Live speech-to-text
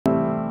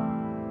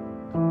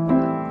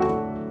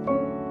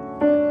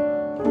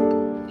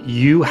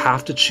you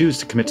have to choose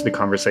to commit to the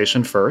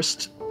conversation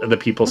first, the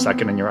people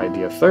second, and your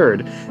idea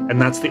third.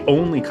 And that's the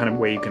only kind of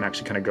way you can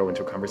actually kind of go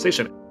into a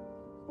conversation.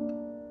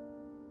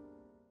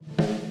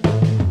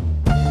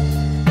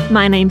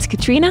 My name's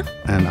Katrina.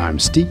 And I'm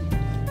Stig.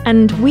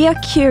 And we are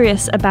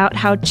curious about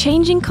how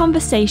changing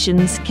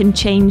conversations can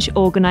change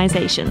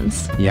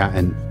organizations. Yeah,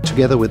 and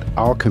together with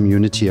our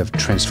community of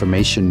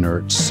transformation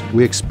nerds,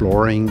 we're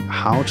exploring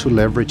how to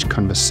leverage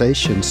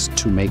conversations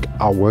to make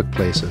our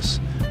workplaces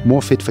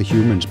more fit for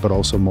humans, but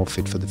also more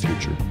fit for the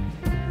future.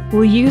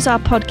 We'll use our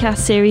podcast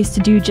series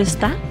to do just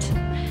that,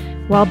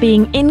 while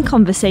being in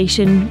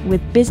conversation with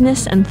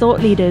business and thought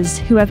leaders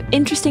who have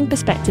interesting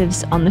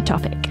perspectives on the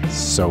topic.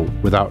 So,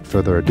 without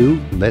further ado,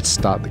 let's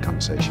start the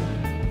conversation.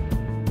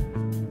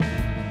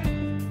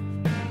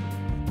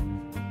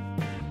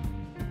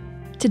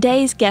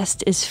 Today's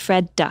guest is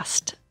Fred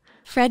Dust.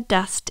 Fred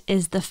Dust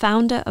is the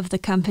founder of the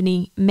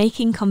company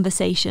Making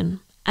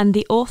Conversation and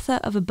the author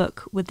of a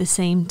book with the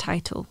same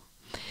title.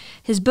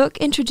 His book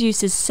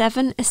introduces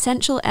 7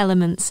 essential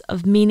elements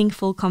of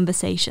meaningful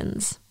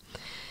conversations.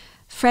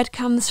 Fred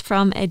comes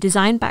from a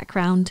design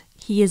background.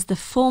 He is the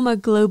former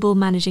global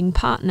managing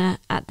partner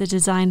at the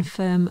design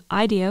firm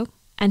IDEO,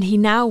 and he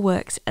now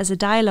works as a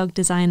dialogue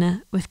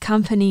designer with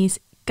companies,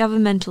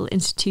 governmental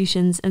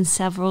institutions, and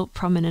several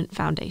prominent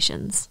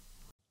foundations.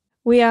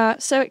 We are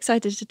so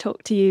excited to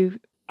talk to you.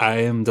 I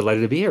am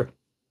delighted to be here.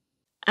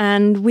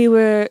 And we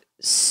were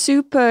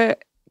super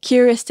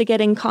curious to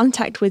get in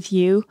contact with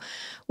you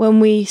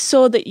when we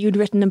saw that you'd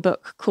written a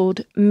book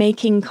called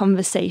Making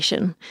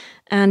Conversation,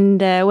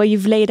 and where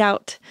you've laid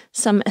out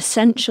some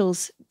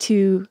essentials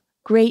to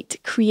great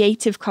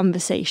creative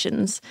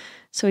conversations.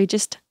 So we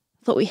just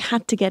thought we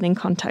had to get in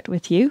contact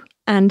with you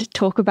and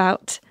talk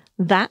about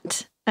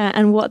that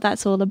and what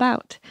that's all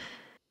about.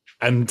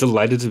 I'm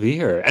delighted to be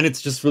here. And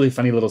it's just really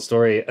funny little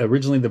story.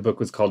 Originally, the book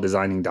was called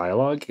Designing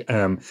Dialogue.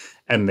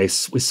 And we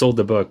sold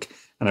the book,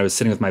 and I was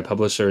sitting with my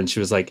publisher, and she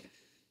was like,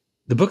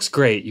 the book's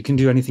great. You can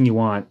do anything you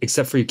want,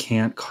 except for you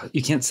can't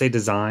say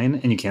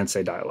design and you can't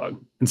say dialogue.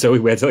 And so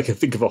we had to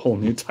think of a whole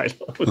new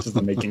title, which is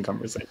the Making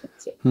Conversation.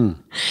 So.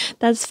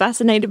 That's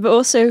fascinating. But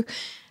also,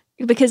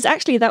 because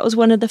actually that was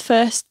one of the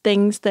first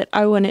things that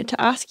I wanted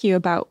to ask you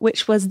about,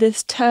 which was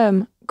this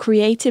term,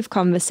 creative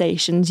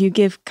conversations. You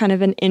give kind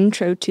of an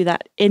intro to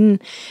that in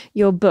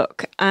your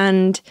book,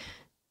 and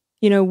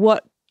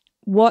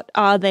what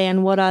are they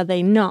and what are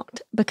they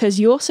not? Because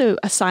you also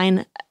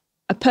assign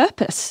a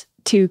purpose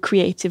to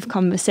creative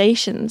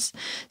conversations.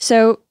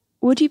 So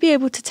would you be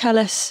able to tell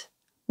us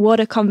what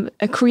a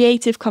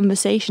creative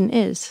conversation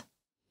is?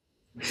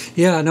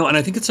 Yeah, no, and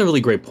I think it's a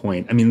really great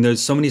point. I mean,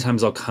 there's so many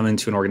times I'll come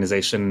into an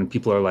organization and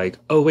people are like,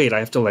 oh, wait, I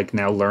have to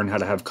now learn how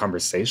to have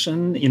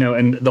conversation,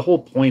 and the whole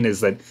point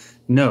is that,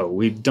 no,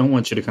 we don't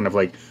want you to kind of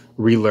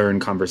relearn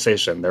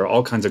conversation. There are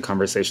all kinds of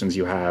conversations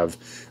you have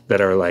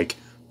that are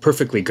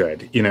perfectly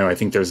good. I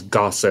think there's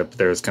gossip,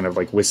 there's kind of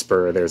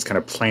whisper, there's kind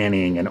of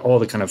planning and all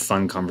the kind of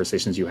fun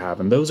conversations you have.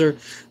 And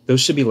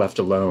those should be left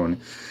alone.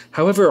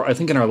 However, I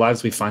think in our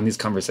lives, we find these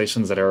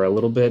conversations that are a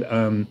little bit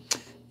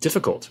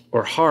difficult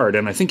or hard.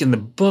 And I think in the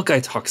book,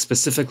 I talk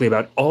specifically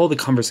about all the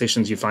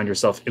conversations you find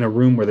yourself in a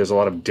room where there's a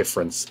lot of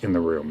difference in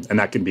the room. And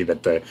that can be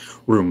that the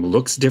room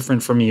looks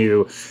different from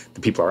you,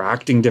 the people are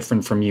acting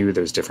different from you,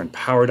 there's different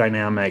power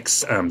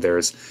dynamics,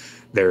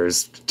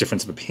 there's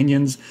difference of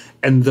opinions.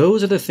 And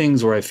those are the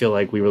things where I feel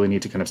like we really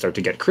need to kind of start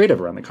to get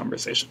creative around the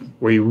conversation,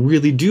 where you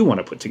really do want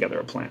to put together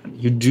a plan.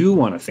 You do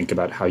want to think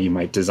about how you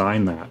might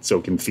design that so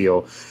it can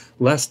feel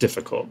less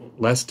difficult,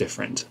 less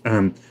different,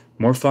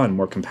 more fun,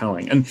 more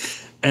compelling.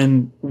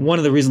 And one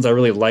of the reasons I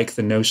really like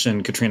the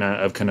notion, Katrina,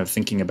 of kind of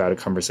thinking about a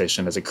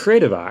conversation as a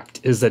creative act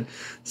is that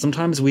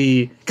sometimes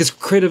because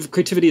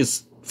creativity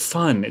is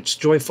fun, it's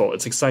joyful,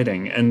 it's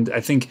exciting. And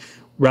I think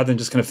rather than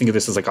just kind of think of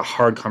this as a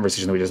hard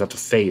conversation that we just have to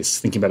face,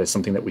 thinking about it as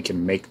something that we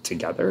can make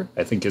together,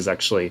 I think is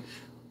actually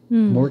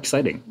more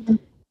exciting.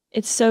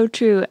 It's so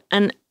true.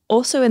 And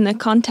also in the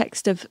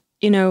context of,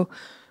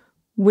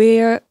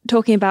 we're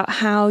talking about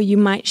how you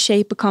might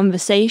shape a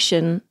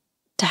conversation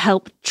to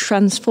help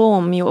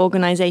transform your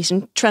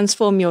organization,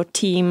 transform your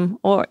team,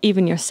 or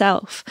even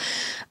yourself.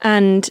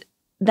 And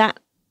that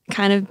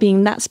kind of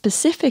being that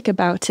specific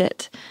about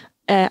it,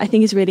 I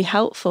think is really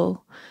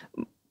helpful.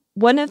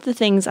 One of the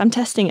things I'm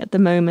testing at the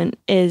moment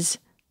is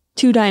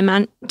two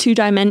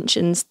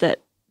dimensions that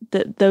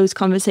those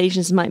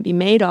conversations might be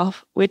made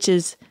of, which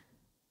is,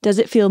 does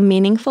it feel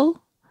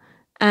meaningful?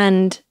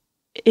 And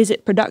is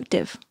it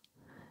productive?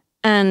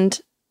 And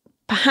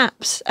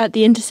perhaps at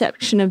the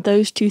intersection of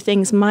those two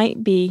things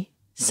might be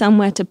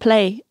somewhere to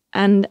play.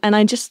 And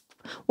I just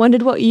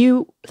wondered what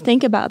you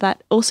think about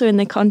that, also in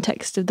the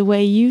context of the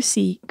way you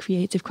see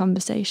creative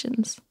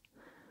conversations.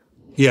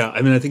 Yeah,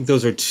 I mean, I think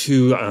those are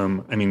two,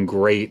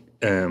 great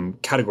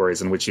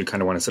categories in which you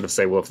kind of want to sort of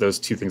say, well, if those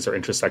two things are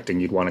intersecting,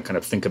 you'd want to kind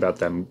of think about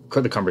them,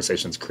 the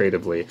conversations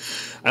creatively.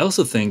 I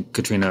also think,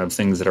 Katrina, of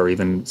things that are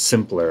even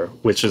simpler,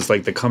 which is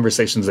the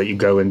conversations that you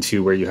go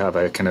into where you have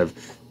a kind of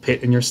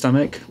pit in your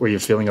stomach, where you're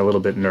feeling a little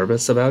bit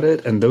nervous about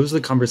it. And those are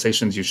the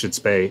conversations you should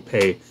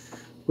pay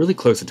really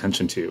close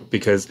attention to,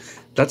 because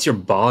that's your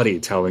body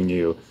telling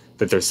you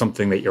that there's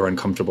something that you're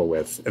uncomfortable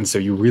with. And so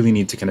you really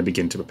need to kind of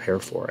begin to prepare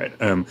for it.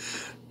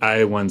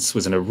 I once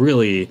was in a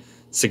really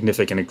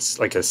significant,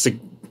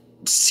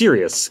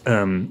 serious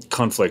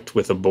conflict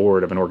with a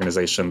board of an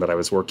organization that I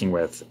was working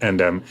with.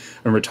 And I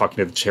remember talking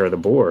to the chair of the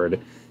board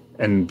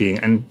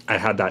and I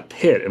had that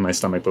pit in my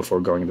stomach before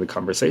going into the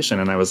conversation.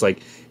 And I was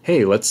like,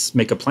 hey, let's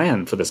make a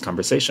plan for this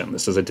conversation.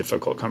 This is a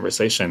difficult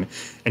conversation.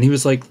 And he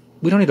was like,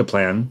 we don't need a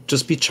plan.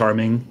 Just be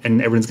charming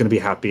and everyone's going to be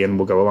happy and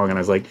we'll go along. And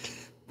I was like,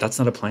 that's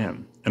not a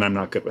plan. And I'm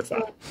not good with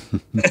that.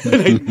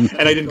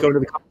 and I didn't go into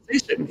the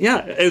conversation.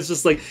 Yeah. It's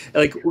just like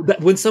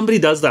when somebody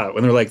does that,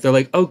 when they're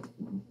like, oh,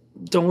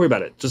 don't worry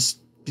about it. Just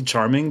be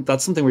charming.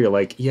 That's something where you're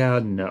like, yeah,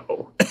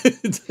 no.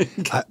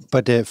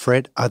 But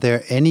Fred, are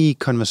there any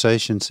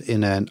conversations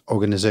in an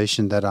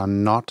organization that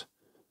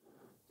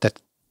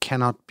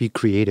cannot be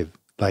creative?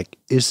 Like,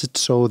 is it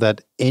so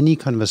that any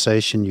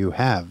conversation you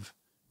have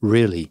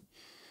really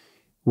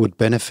would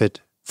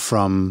benefit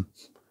from,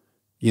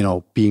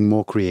 being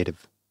more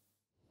creative?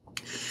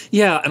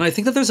 Yeah, and I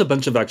think that there's a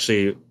bunch of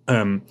actually,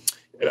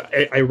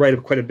 I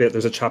write quite a bit.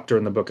 There's a chapter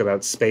in the book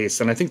about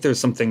space, and I think there's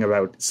something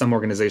about some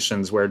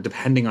organizations where,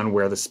 depending on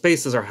where the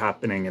spaces are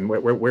happening and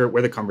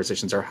where the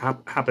conversations are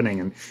happening,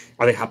 and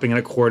are they happening in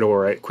a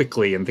corridor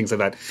quickly and things like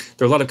that,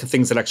 there are a lot of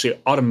things that actually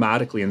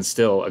automatically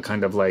instill a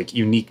kind of like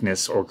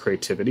uniqueness or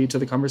creativity to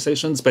the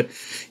conversations. But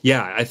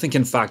yeah, I think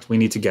in fact we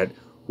need to get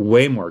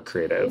way more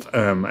creative.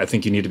 I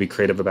think you need to be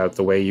creative about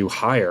the way you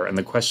hire and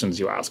the questions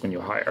you ask when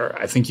you hire.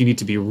 I think you need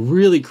to be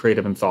really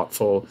creative and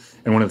thoughtful.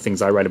 And one of the things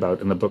I write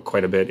about in the book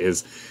quite a bit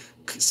is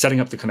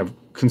setting up the kind of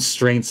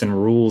constraints and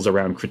rules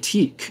around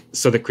critique,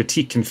 so that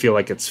critique can feel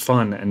like it's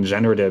fun and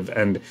generative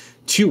and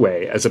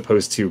two-way as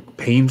opposed to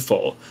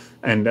painful.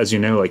 And as you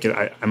know, like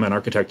I'm an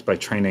architect by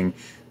training.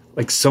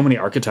 Like so many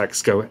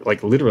architects go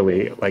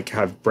literally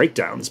have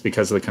breakdowns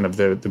because of the kind of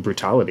the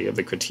brutality of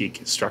the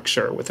critique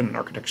structure within an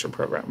architecture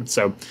program.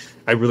 So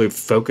I really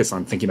focus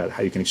on thinking about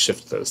how you can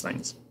shift those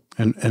things.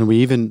 And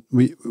we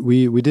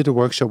did a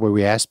workshop where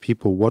we asked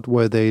people what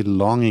were they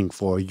longing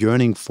for,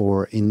 yearning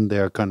for in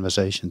their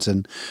conversations.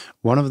 And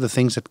one of the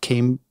things that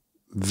came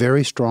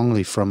very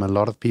strongly from a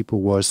lot of people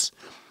was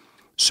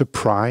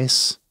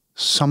surprise,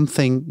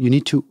 something you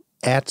need to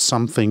add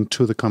something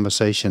to the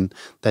conversation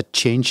that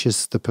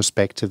changes the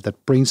perspective,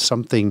 that brings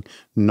something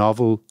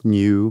novel,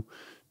 new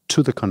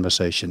to the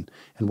conversation.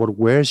 And what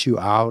wears you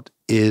out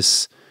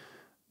is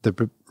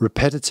the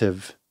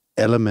repetitive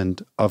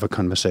element of a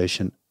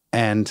conversation.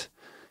 And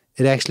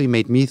it actually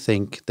made me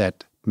think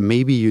that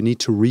maybe you need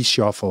to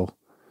reshuffle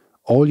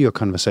all your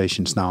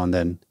conversations now and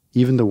then,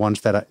 even the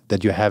ones that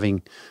you're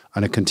having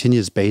on a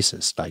continuous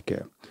basis, like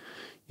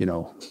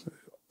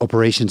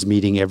operations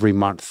meeting every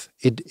month.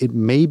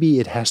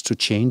 Maybe it has to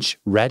change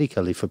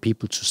radically for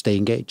people to stay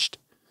engaged.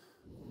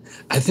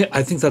 I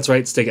think that's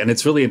right, Stig, and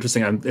it's really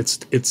interesting.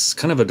 It's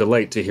kind of a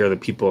delight to hear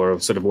that people are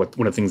sort of one of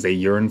the things they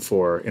yearn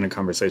for in a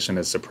conversation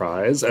is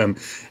surprise.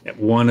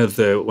 One of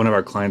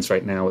our clients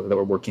right now that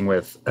we're working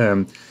with,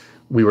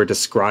 we were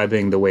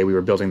describing the way we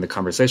were building the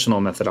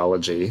conversational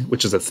methodology,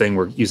 which is a thing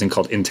we're using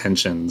called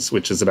intentions,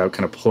 which is about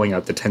kind of pulling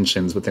out the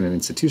tensions within an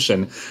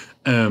institution.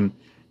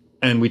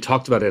 And we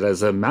talked about it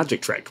as a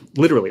magic trick,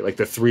 literally, like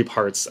the three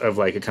parts of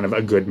like a kind of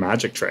a good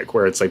magic trick,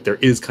 where it's like there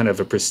is kind of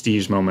a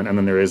prestige moment, and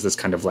then there is this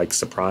kind of like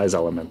surprise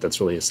element that's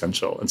really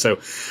essential. And so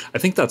I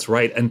think that's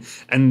right.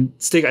 And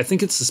Stig, I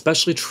think it's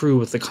especially true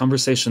with the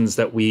conversations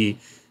that we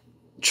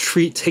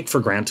take for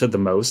granted the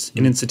most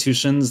in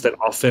institutions, that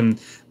often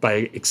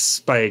by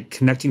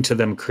connecting to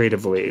them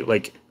creatively,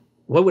 like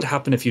what would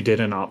happen if you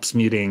did an ops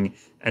meeting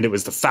and it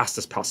was the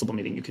fastest possible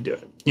meeting you could do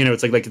it?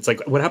 It's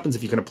like what happens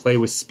if you kind of play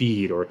with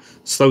speed or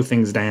slow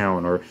things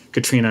down? Or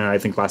Katrina, I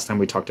think last time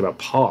we talked about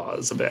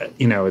pause a bit.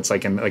 It's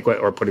like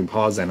or putting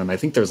pause in. And I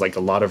think there's like a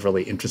lot of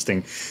really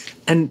interesting,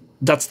 and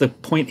that's the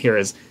point here,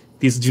 is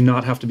these do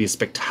not have to be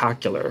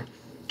spectacular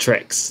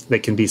tricks. They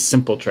can be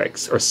simple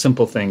tricks or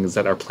simple things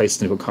that are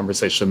placed into a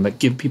conversation that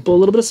give people a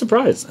little bit of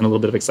surprise and a little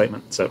bit of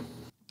excitement. So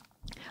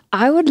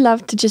I would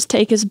love to just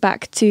take us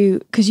back to,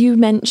 because you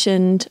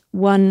mentioned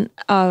one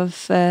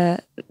of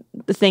the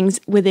things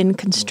within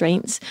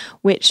constraints,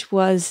 which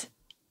was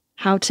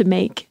how to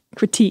make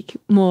critique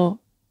more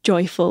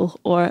joyful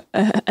or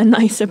a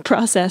nicer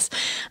process.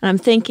 And I'm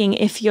thinking,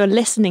 if you're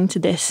listening to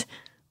this,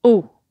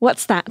 oh,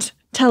 what's that?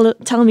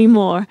 Tell me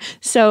more.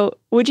 So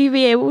would you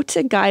be able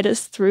to guide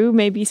us through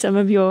maybe some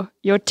of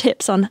your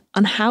tips on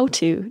how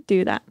to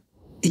do that?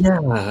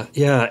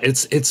 Yeah.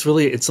 It's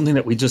really something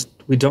that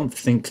we don't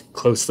think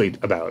closely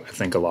about, I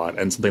think, a lot,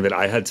 and something that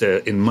I had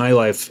to, in my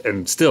life,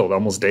 and still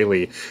almost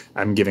daily,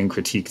 I'm giving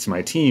critique to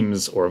my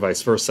teams or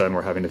vice versa, and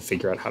we're having to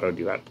figure out how to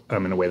do that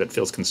in a way that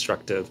feels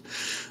constructive.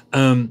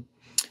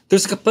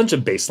 There's a bunch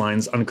of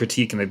baselines on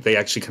critique, and they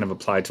actually kind of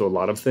apply to a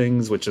lot of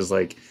things, which is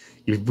like,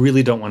 You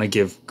really don't want to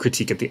give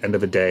critique at the end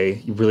of the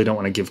day. You really don't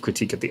want to give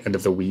critique at the end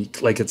of the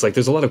week. Like, it's like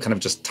there's a lot of kind of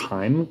just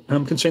time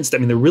constraints. I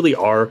mean, there really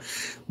are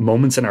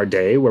moments in our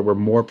day where we're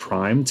more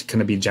primed to kind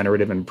of be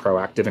generative and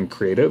proactive and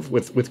creative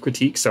with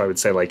critique. So I would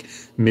say like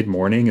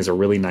mid-morning is a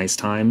really nice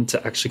time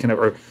to actually kind of,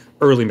 or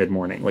early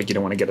mid-morning. Like, you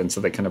don't want to get into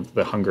the kind of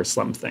the hunger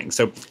slump thing.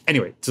 So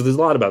anyway, so there's a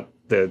lot about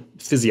the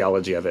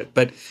physiology of it.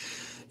 But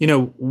you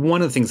know,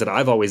 one of the things that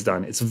I've always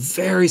done, it's a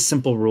very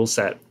simple rule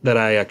set that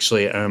I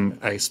actually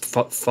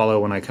follow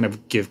when I kind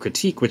of give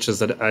critique, which is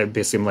that I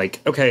basically am like,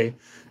 okay,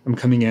 I'm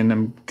coming in,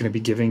 I'm going to be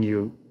giving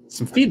you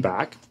some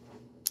feedback,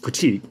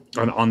 critique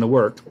on the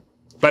work.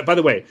 But by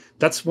the way,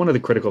 that's one of the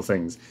critical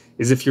things,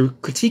 is if you're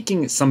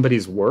critiquing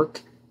somebody's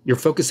work, you're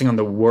focusing on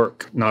the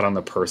work, not on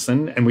the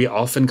person. And we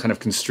often kind of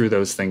construe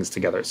those things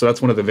together. So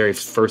that's one of the very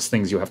first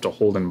things you have to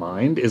hold in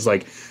mind is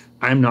like,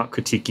 I'm not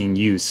critiquing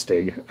you,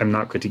 Stig. I'm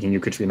not critiquing you,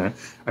 Katrina.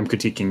 I'm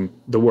critiquing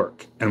the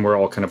work. And we're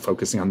all kind of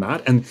focusing on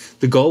that. And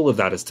the goal of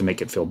that is to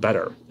make it feel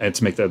better and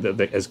to make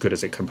the as good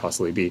as it can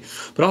possibly be.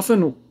 But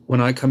often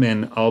when I come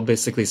in, I'll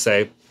basically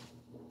say,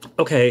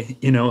 okay,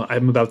 you know,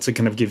 I'm about to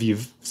kind of give you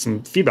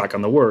some feedback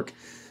on the work.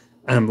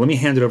 Let me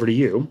hand it over to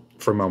you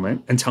for a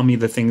moment and tell me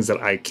the things that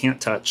I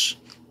can't touch,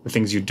 the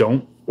things you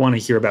don't want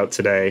to hear about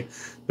today,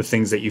 the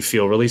things that you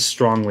feel really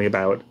strongly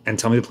about, and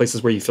tell me the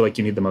places where you feel like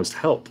you need the most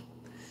help.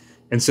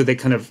 And so they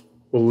kind of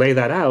will lay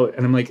that out.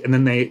 And I'm like, and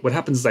then what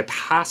happens is I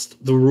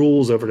passed the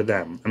rules over to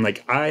them. I'm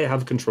like, I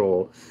have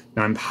control.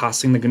 Now I'm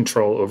passing the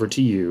control over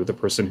to you, the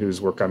person whose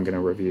work I'm going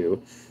to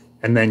review.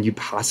 And then you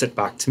pass it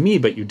back to me,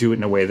 but you do it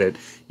in a way that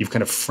you've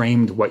kind of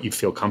framed what you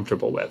feel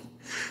comfortable with.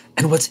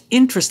 And what's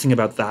interesting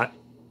about that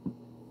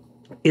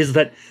is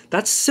that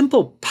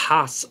simple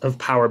pass of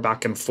power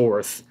back and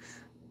forth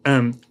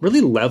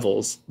really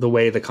levels the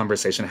way the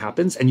conversation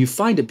happens. And you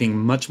find it being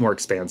much more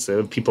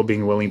expansive, people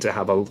being willing to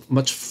have a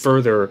much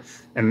further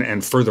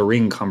and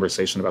furthering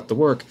conversation about the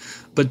work,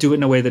 but do it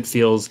in a way that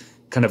feels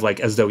kind of like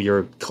as though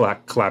you're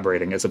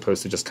collaborating as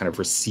opposed to just kind of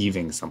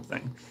receiving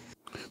something.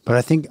 But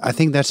I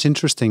think that's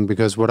interesting,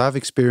 because what I've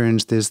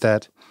experienced is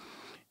that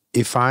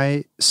if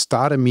I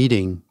start a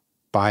meeting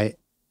by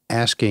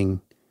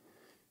asking,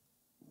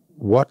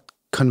 what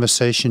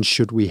conversation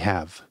should we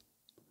have?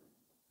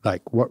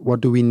 Like,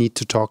 what do we need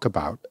to talk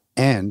about?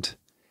 And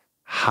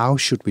how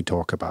should we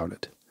talk about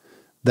it?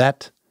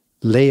 That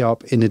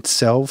layup in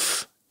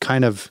itself,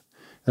 kind of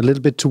a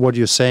little bit to what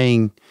you're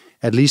saying,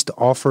 at least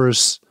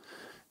offers,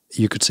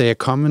 you could say, a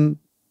common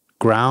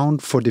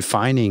ground for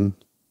defining,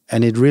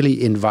 and it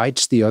really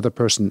invites the other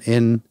person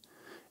in.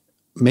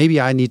 Maybe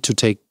I need to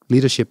take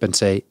leadership and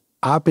say,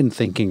 I've been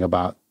thinking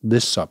about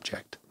this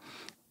subject,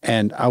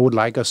 and I would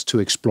like us to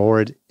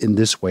explore it in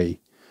this way,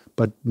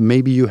 but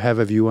maybe you have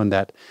a view on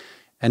that.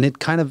 And it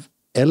kind of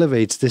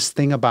elevates this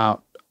thing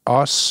about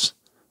us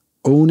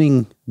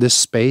owning this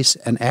space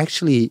and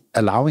actually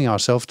allowing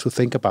ourselves to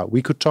think about.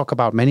 We could talk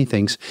about many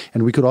things,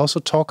 and we could also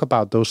talk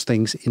about those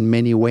things in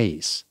many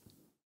ways.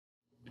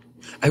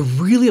 I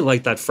really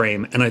like that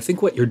frame. And I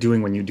think what you're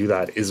doing when you do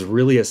that is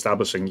really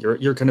establishing,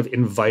 you're kind of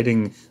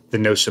inviting the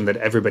notion that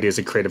everybody is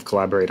a creative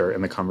collaborator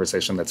in the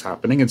conversation that's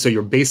happening. And so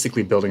you're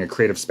basically building a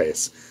creative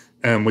space,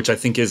 which I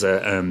think is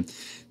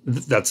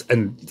that's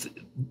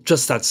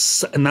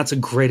a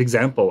great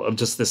example of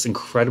just this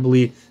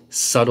incredibly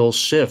subtle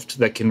shift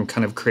that can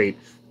kind of create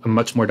a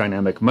much more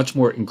dynamic, much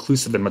more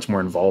inclusive, and much more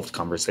involved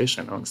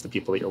conversation amongst the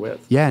people that you're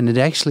with. Yeah, and it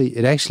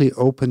actually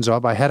opens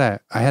up. I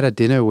had a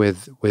dinner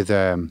with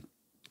a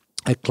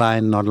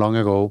client not long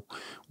ago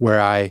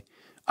where I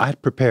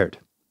had prepared.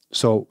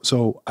 So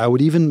I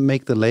would even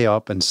make the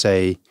layup and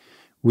say,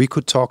 we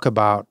could talk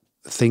about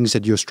things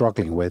that you're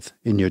struggling with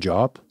in your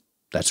job.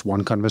 That's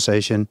one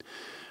conversation.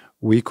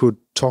 We could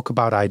talk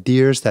about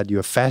ideas that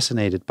you're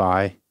fascinated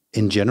by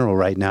in general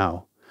right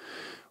now.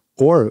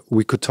 Or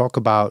we could talk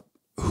about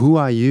who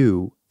are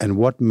you and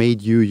what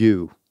made you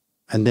you.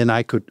 And then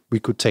we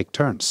could take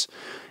turns.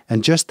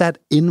 And just that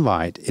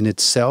invite in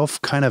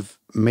itself kind of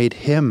made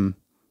him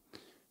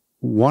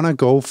want to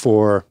go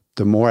for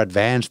the more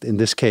advanced, in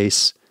this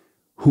case,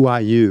 who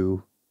are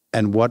you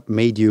and what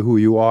made you who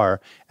you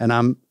are. And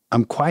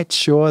I'm quite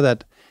sure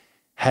that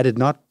had it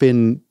not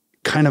been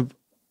kind of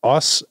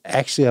us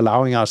actually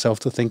allowing ourselves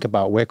to think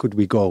about where could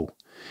we go,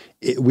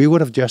 we would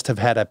have just have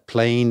had a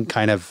plain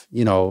kind of,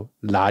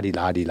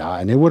 la-di-la-di-la,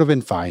 and it would have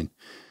been fine.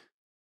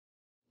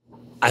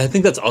 I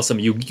think that's awesome.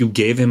 You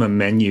gave him a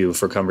menu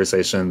for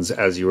conversations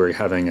as you were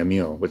having a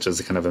meal, which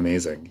is kind of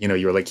amazing.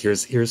 You were like,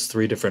 here's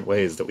 3 different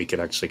ways that we could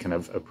actually kind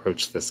of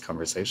approach this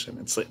conversation.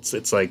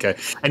 It's like,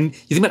 and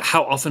you think about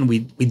how often we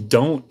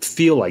don't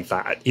feel like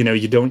that. You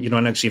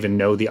don't actually even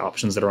know the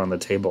options that are on the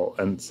table,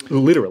 and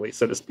literally,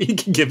 so to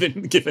speak,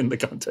 given the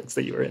context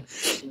that you were in.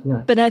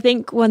 Yeah. But I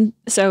think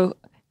so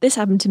this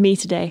happened to me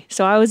today.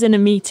 So I was in a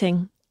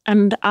meeting,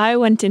 and I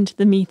went into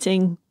the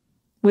meeting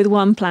with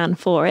one plan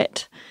for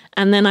it.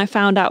 And then I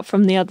found out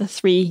from the other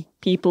 3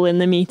 people in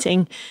the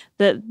meeting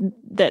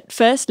that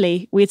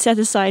firstly, we'd set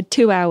aside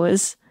 2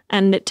 hours,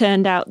 and it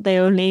turned out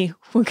we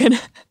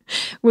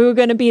were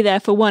gonna be there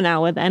for 1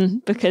 hour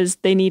then, because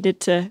they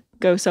needed to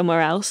go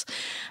somewhere else.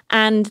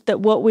 And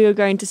that what we were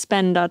going to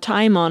spend our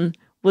time on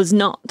was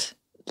not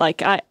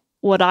like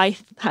what I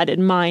had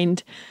in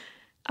mind.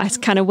 I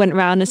kind of went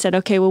around and said,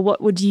 okay, well,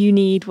 what would you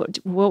need?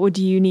 What would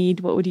you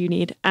need? What would you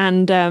need?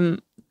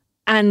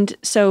 And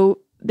so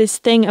this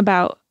thing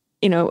about,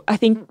 I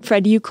think,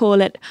 Fred, you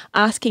call it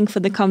asking for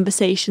the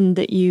conversation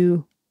that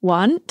you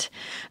want.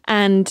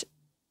 And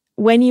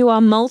when you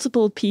are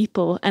multiple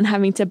people and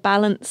having to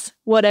balance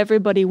what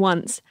everybody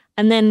wants,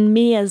 and then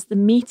me as the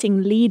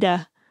meeting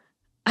leader,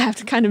 I have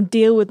to kind of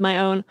deal with my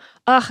own,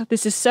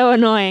 this is so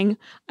annoying.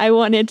 I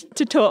wanted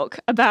to talk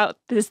about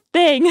this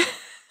thing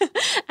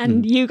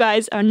and you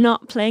guys are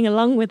not playing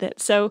along with it.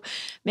 So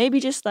maybe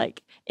just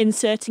like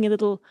inserting a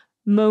little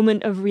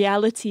moment of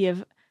reality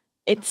of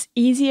it's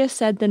easier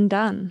said than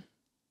done.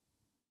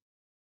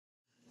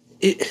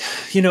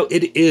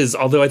 It is.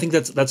 Although I think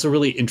that's a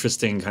really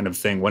interesting kind of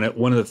thing. One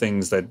of the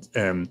things that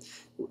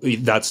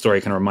that story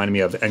kind of reminded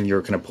me of, and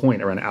your kind of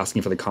point around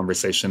asking for the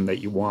conversation that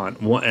you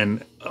want.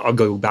 And I'll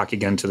go back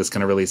again to this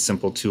kind of really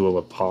simple tool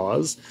of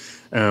pause.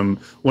 One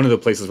of the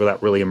places where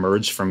that really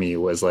emerged for me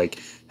was like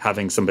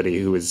having somebody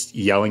who was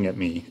yelling at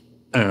me,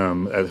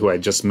 who I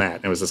just met.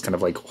 And it was this kind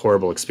of like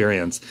horrible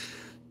experience.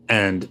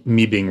 And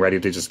me being ready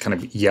to just kind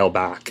of yell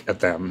back at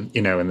them,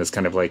 in this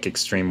kind of like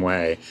extreme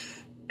way.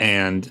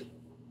 And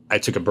I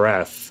took a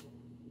breath,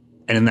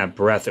 and in that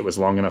breath, it was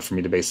long enough for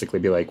me to basically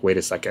be like, wait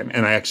a second.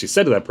 And I actually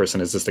said to that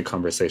person, is this the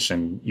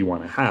conversation you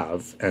want to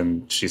have?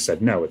 And she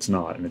said, no, it's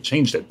not. And it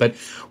changed it. But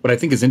what I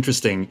think is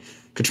interesting,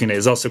 Katrina,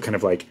 is also kind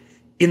of like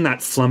in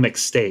that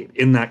flummoxed state,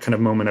 in that kind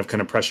of moment of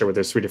kind of pressure where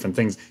there's three different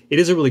things, it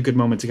is a really good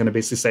moment to kind of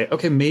basically say,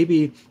 okay,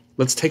 maybe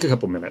let's take a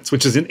couple minutes,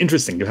 which is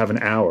interesting. You have an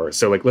hour.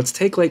 So like, let's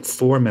take like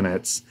 4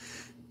 minutes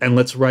and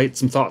let's write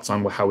some thoughts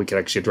on how we could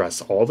actually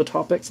address all the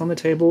topics on the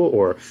table,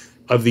 or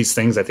of these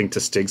things. I think to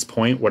Stig's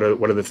point, what are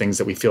the things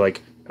that we feel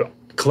like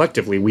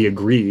collectively we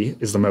agree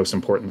is the most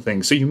important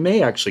thing. So you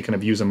may actually kind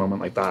of use a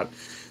moment like that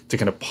to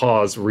kind of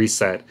pause,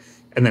 reset,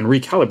 and then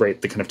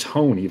recalibrate the kind of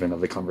tone even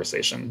of the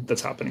conversation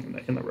that's happening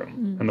in the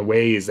room and the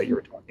ways that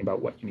you're talking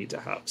about what you need to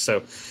have.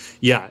 So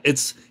yeah,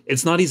 it's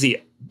not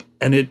easy,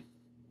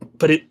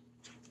 but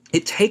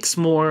it takes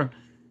more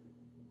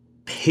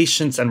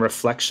patience and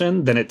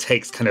reflection than it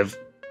takes kind of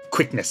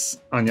quickness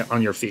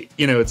on your feet.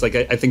 It's like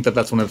I think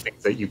that's one of the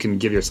things that you can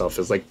give yourself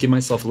is like, give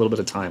myself a little bit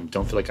of time.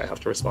 Don't feel like I have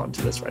to respond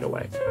to this right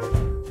away.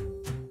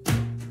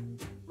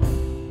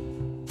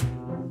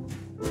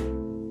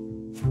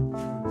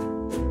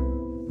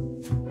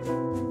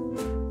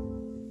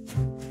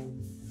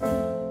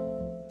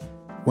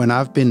 When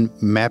I've been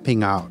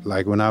mapping out,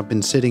 like when I've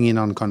been sitting in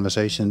on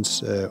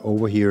conversations,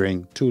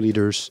 overhearing 2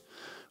 leaders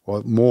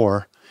or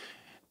more,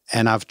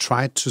 and I've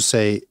tried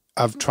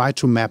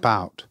to map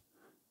out.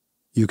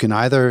 You can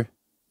either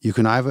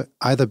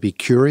be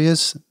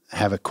curious,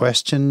 have a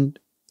question,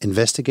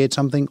 investigate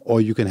something,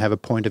 or you can have a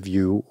point of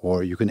view,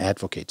 or you can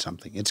advocate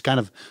something. It's kind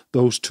of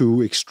those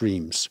two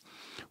extremes.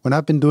 When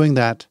I've been doing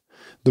that,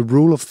 the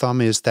rule of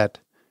thumb is that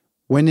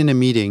when in a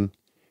meeting,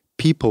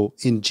 people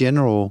in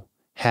general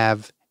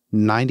have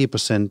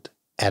 90%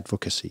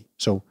 advocacy.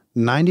 So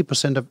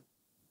 90%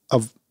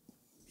 of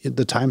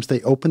the times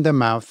they open their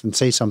mouth and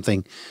say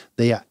something,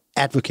 they are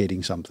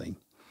advocating something.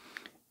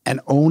 And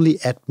only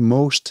at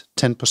most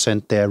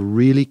 10% they're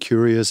really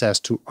curious as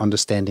to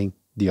understanding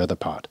the other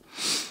part.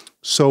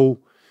 So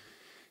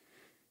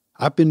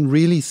I've been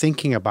really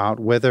thinking about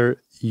whether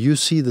you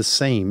see the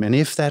same. And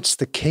if that's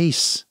the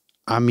case,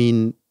 I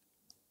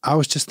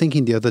was just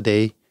thinking the other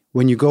day,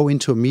 when you go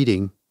into a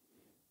meeting,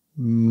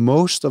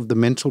 most of the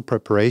mental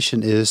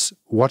preparation is,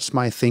 what's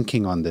my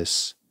thinking on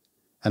this?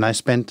 And I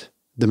spent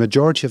the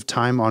majority of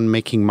time on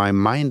making my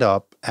mind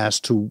up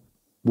as to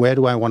where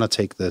do I want to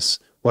take this?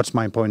 What's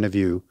my point of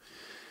view?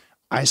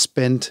 I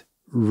spent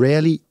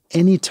rarely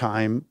any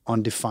time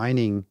on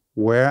defining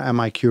where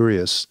am I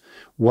curious?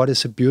 What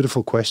is a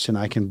beautiful question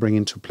I can bring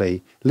into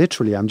play?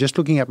 Literally, I'm just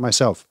looking at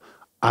myself.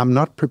 I'm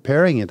not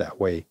preparing it that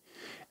way.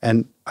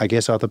 And I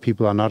guess other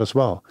people are not as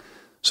well.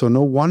 So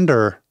no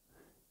wonder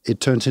it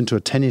turns into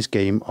a tennis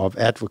game of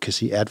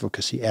advocacy,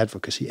 advocacy,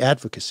 advocacy,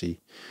 advocacy.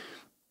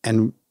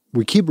 And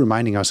we keep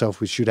reminding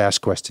ourselves we should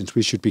ask questions,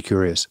 we should be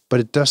curious,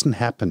 but it doesn't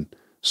happen.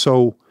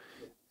 So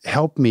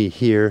help me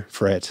here,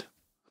 Fred.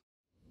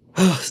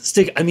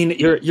 Stig,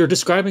 you're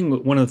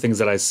describing one of the things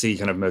that I see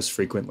kind of most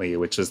frequently,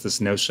 which is this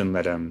notion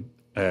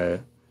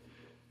that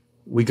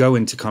we go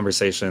into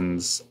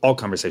conversations, all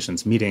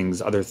conversations,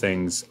 meetings, other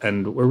things,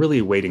 and we're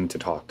really waiting to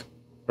talk,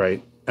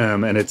 right?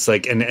 And it's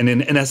like, and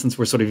in essence,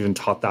 we're sort of even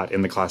taught that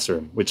in the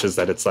classroom, which is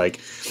that it's like,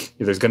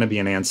 there's going to be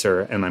an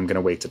answer and I'm going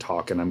to wait to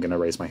talk and I'm going to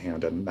raise my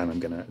hand and then I'm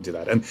going to do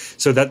that. And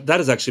so that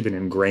has actually been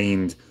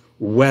ingrained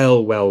well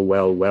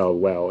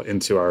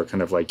into our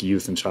kind of like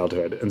youth and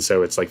childhood. And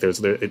so it's like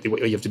what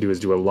you have to do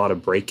is do a lot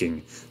of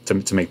breaking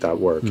to make that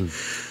work.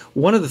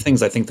 One of the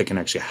things I think that can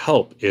actually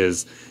help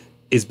is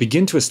is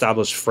begin to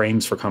establish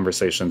frames for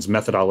conversations,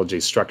 methodology,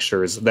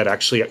 structures that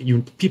actually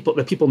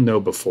people know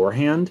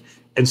beforehand.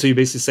 And so you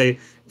basically say,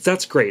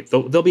 that's great.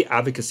 There'll be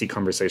advocacy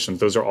conversations.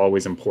 Those are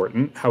always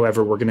important.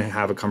 However, we're going to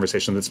have a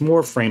conversation that's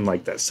more framed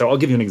like this. So I'll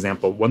give you an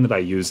example, one that I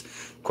use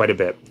quite a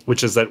bit,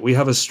 which is that we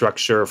have a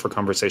structure for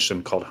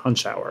conversation called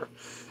hunch hour.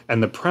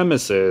 And the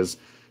premise is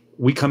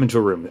we come into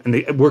a room, and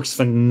it works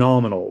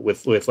phenomenal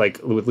with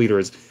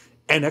leaders.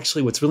 And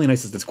actually what's really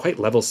nice is it's quite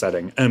level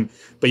setting.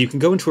 But you can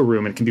go into a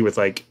room and it can be with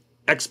like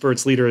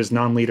experts, leaders,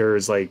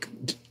 non-leaders, like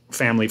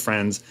family,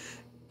 friends.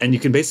 And you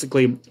can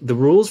basically, the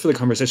rules for the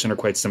conversation are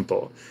quite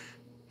simple.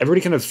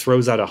 Everybody kind of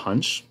throws out a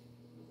hunch.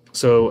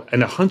 So,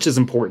 and a hunch is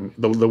important.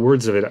 The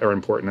words of it are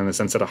important in the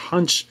sense that a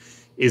hunch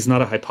is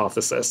not a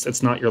hypothesis.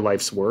 It's not your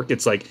life's work.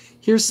 It's like,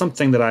 here's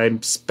something that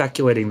I'm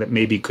speculating that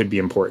maybe could be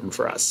important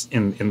for us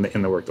in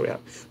the work that we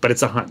have. But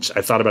it's a hunch.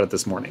 I thought about it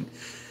this morning.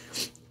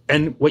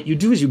 And what you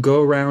do is you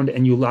go around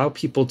and you allow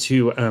people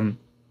to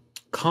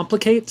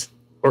complicate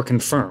or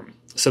confirm.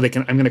 So I'm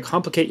going to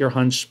complicate your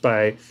hunch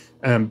by,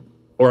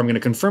 or I'm going to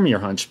confirm your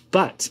hunch.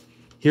 But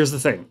here's the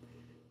thing.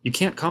 You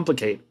can't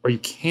complicate or you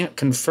can't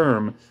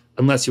confirm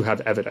unless you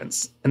have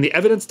evidence. And the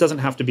evidence doesn't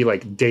have to be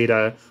like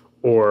data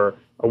or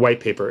a white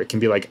paper. It can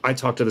be like, I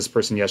talked to this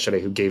person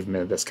yesterday who gave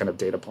me this kind of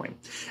data point.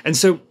 And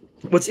so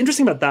what's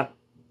interesting about that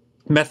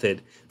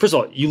method, first of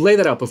all, you lay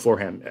that out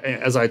beforehand.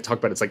 As I talk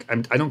about, it's like,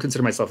 I don't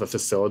consider myself a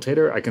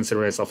facilitator. I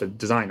consider myself a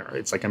designer.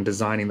 It's like I'm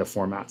designing the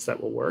formats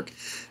that will work.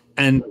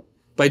 And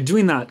by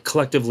doing that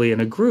collectively in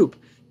a group,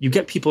 you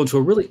get people into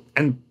a really,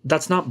 and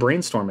that's not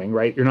brainstorming,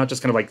 right? You're not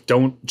just kind of like,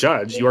 don't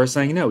judge. You are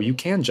saying, no, you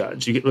can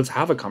judge. Let's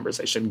have a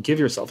conversation, give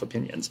yourself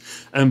opinions.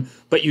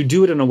 But you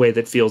do it in a way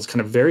that feels kind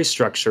of very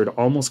structured,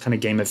 almost kind of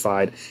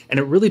gamified, and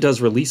it really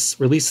does release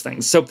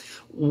things. So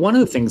one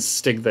of the things,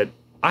 Stig, that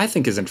I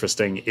think is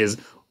interesting is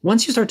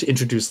once you start to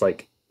introduce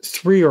like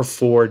 3 or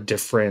 4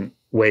 different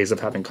ways of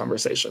having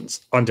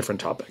conversations on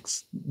different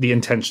topics. The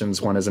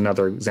intentions one is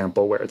another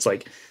example where it's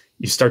like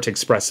you start to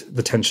express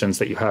the tensions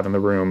that you have in the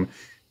room.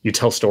 You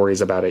tell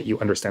stories about it. You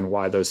understand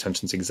why those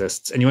tensions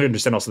exist. And you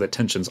understand also that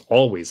tensions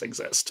always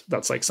exist.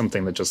 That's like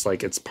something that just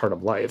like it's part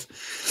of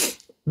life.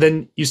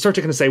 Then you start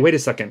to kind of say, wait a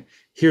second,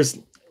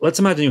 let's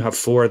imagine you have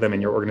 4 of them in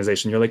your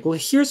organization. You're like, well,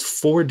 here's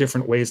 4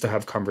 different ways to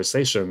have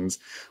conversations.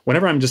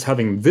 Whenever I'm just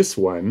having this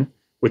one,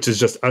 which is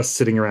just us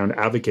sitting around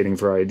advocating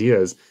for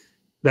ideas,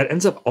 that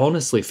ends up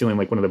honestly feeling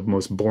like one of the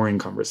most boring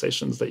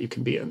conversations that you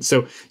can be in.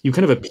 So you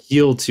kind of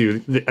appeal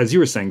to, as you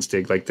were saying,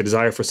 Stig, like the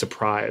desire for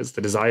surprise,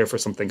 the desire for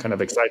something kind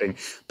of exciting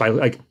by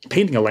like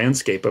painting a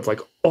landscape of like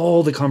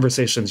all the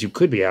conversations you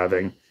could be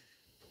having.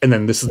 And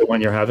then this is the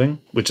one you're having,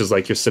 which is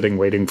like you're sitting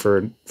waiting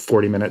for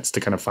 40 minutes to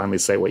kind of finally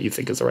say what you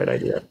think is the right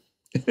idea.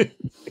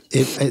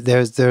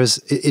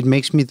 It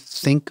makes me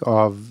think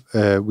of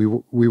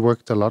we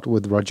worked a lot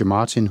with Roger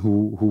Martin,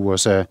 who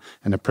was an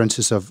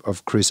apprentice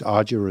of Chris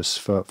Argyros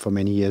for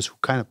many years, who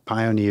kind of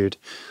pioneered,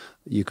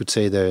 you could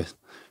say, the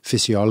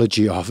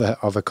physiology of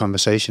a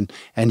conversation.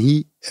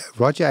 And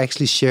Roger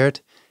actually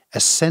shared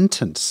a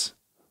sentence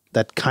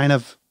that kind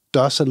of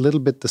does a little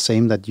bit the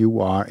same that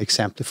you are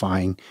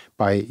exemplifying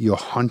by your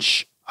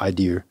hunch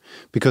idea,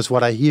 because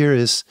what I hear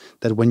is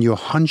that when you're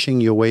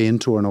hunching your way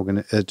into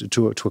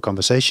to a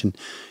conversation,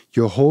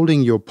 you're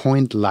holding your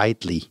point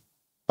lightly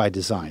by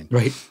design.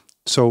 Right.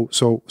 So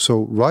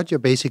Roger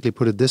basically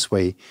put it this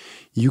way: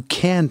 you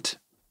can't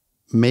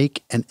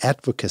make an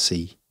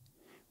advocacy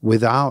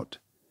without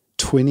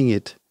twinning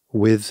it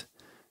with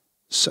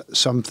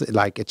something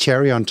like a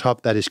cherry on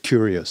top that is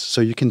curious.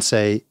 So you can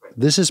say,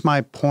 "This is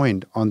my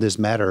point on this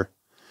matter,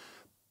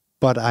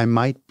 but I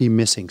might be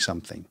missing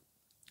something,"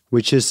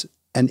 which is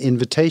an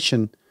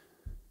invitation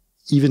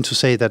even to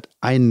say that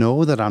I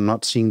know that I'm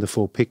not seeing the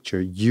full picture.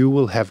 You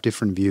will have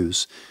different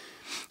views.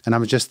 And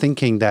I'm just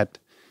thinking that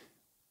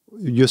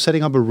you're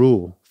setting up a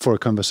rule for a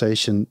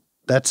conversation.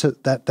 That's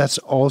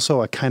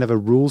also a kind of a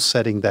rule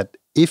setting that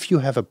if you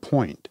have a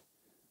point,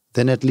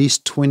 then at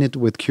least twin it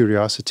with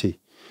curiosity,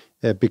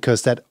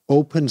 because that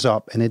opens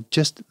up and it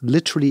just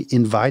literally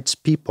invites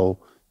people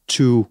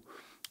to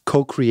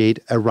co-create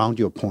around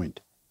your point,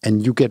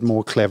 and you get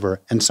more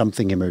clever and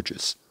something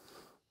emerges.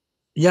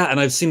 Yeah, and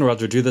I've seen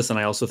Roger do this, and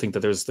I also think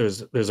that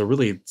there's a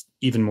really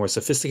even more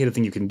sophisticated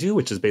thing you can do,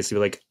 which is basically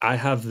like, I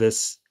have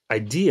this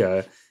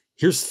idea.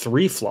 Here's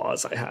 3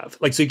 flaws I have.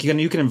 Like, so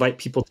you can invite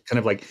people to kind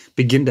of like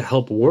begin to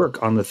help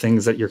work on the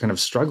things that you're kind of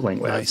struggling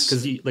with. Nice.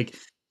 Because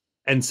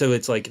and so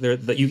it's like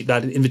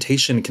that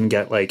invitation can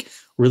get like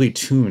really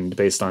tuned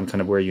based on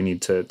kind of where you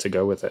need to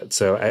go with it.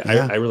 So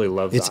I really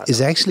love that.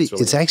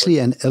 It's actually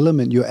an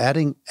element. You're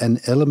adding an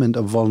element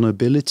of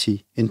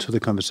vulnerability into the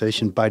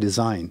conversation by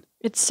design.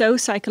 It's so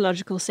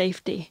psychological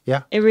safety.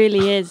 Yeah. It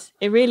really is.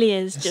 It really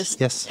is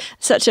Yes.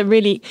 such a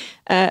really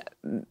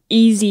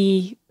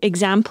easy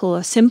example,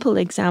 a simple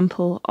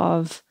example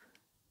of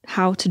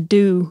how to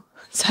do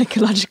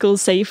psychological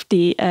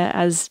safety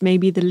as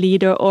maybe the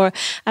leader or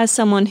as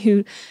someone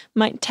who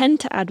might tend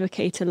to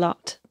advocate a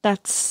lot.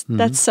 That's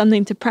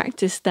something to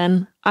practice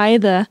then,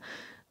 either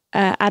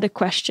add a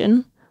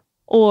question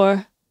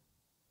or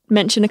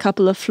mention a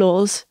couple of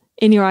flaws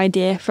in your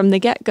idea from the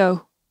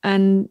get-go.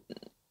 And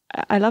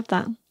I love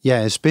that.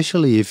 Yeah,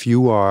 especially if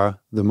you are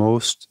the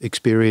most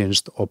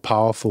experienced or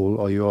powerful,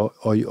 or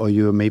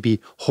you're maybe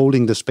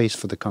holding the space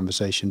for the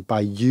conversation.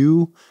 By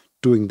you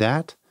doing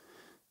that,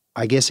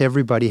 I guess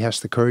everybody has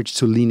the courage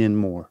to lean in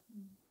more.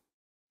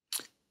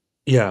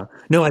 Yeah,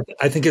 no,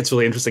 I think it's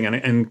really interesting,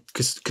 and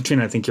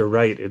Katrina, I think you're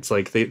right. It's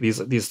like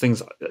these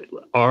things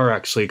are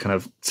actually kind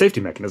of safety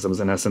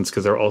mechanisms in essence,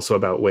 because they're also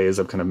about ways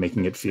of kind of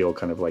making it feel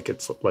kind of like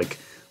it's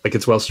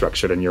well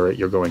structured, and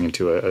you're going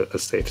into a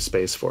safe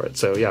space for it.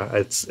 So yeah,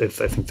 I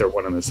think they're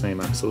one and the same,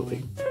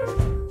 absolutely.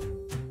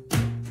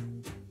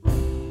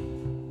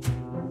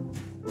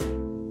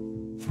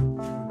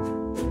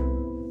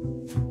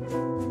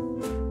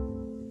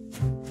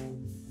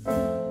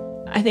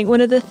 I think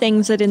one of the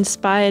things that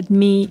inspired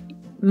me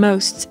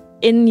most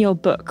in your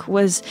book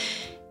was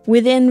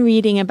within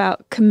reading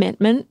about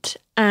commitment,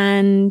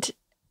 and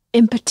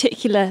in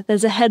particular,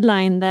 there's a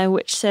headline there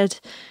which said,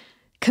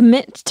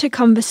 "Commit to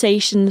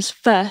conversations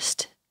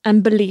first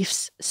and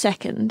beliefs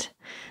second."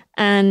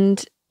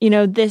 And, you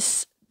know,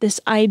 this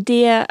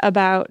idea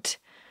about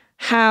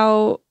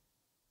how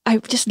I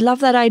just love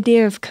that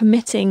idea of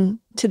committing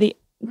to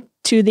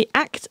the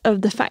act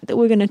of the fact that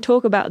we're going to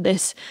talk about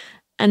this,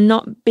 and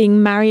not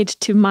being married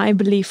to my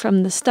belief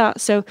from the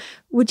start. So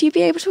would you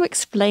be able to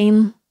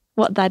explain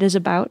what that is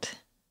about?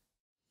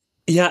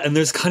 Yeah, and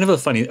there's kind of a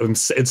funny,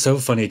 it's so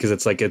funny because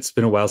it's like, it's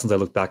been a while since I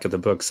looked back at the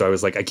book. So I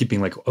was like, I keep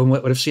being like, oh,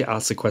 what if she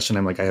asks a question?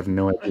 I'm like, I have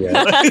no idea.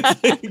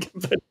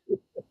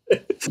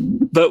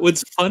 But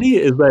what's funny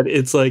is that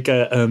it's like,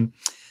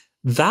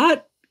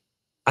 that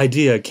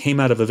idea came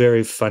out of a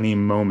very funny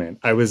moment.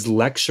 I was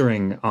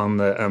lecturing on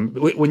the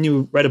when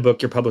you write a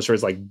book, your publisher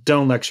is like,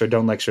 don't lecture.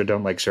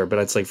 But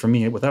it's like, for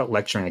me, without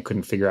lecturing, I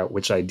couldn't figure out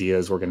which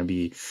ideas were going to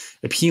be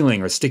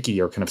appealing or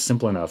sticky or kind of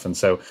simple enough. And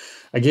so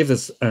I gave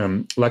this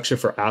lecture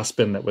for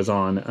Aspen that was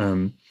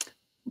on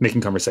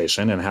making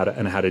conversation and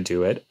how to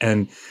do it.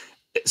 And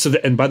so,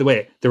 and by the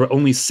way, there were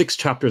only 6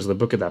 chapters of the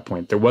book at that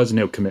point. There was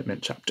no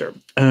commitment chapter.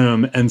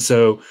 And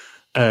so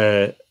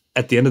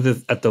at the end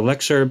of the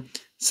lecture,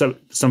 so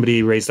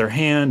somebody raised their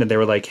hand and they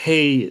were like,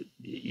 hey,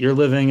 you're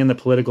living in the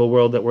political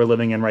world that we're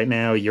living in right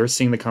now. You're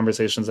seeing the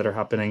conversations that are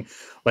happening.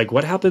 Like,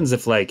 what happens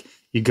if like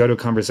you go to a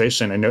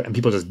conversation and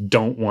people just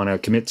don't want to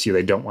commit to you?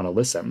 They don't want to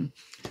listen.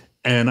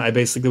 And I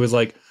basically was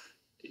like,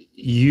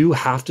 you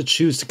have to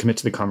choose to commit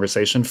to the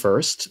conversation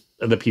first,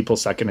 the people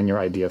second, and your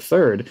idea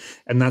third.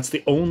 And that's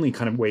the only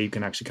kind of way you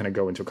can actually kind of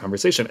go into a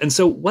conversation. And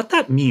so what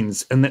that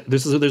means, and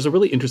there's a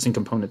really interesting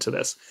component to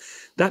this.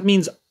 That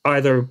means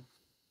either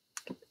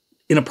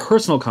in a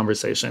personal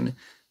conversation,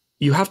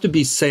 you have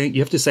to say,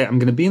 I'm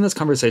going to be in this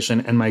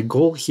conversation and my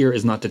goal here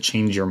is not to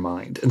change your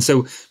mind. And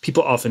so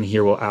people often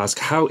here will ask,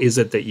 how is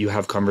it that you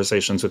have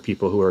conversations with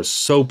people who are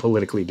so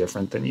politically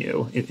different than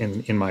you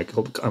in my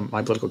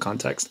political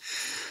context?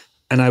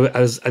 And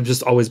I've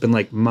just always been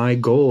like, my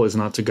goal is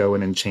not to go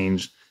in and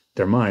change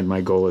their mind.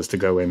 My goal is to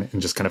go in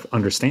and just kind of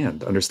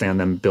understand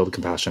them, build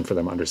compassion for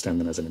them,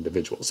 understand them as an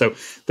individual. So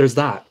there's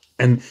that.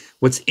 And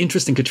what's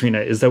interesting, Katrina,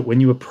 is that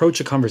when you approach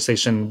a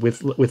conversation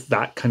with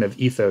that kind of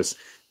ethos,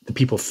 the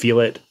people feel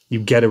it, you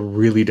get a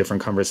really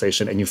different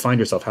conversation, and you find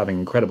yourself having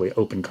incredibly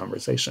open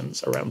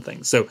conversations around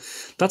things. So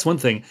that's one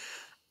thing.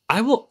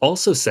 I will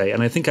also say,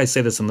 and I think I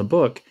say this in the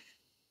book,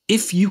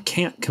 if you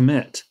can't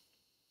commit,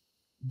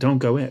 don't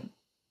go in.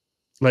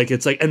 Like,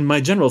 it's like, and my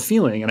general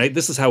feeling, and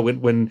this is how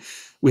when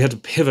we had to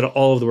pivot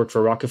all of the work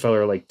for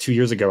Rockefeller like 2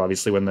 years ago,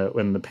 obviously when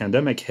the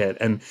pandemic hit,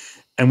 and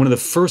one of the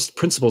first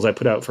principles I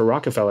put out for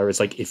Rockefeller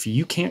is like, if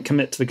you can't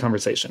commit to the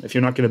conversation, if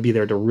you're not going to be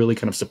there to really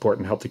kind of support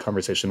and help the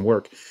conversation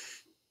work,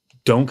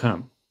 don't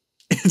come.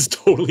 It's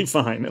totally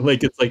fine.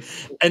 Like, it's like,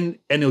 and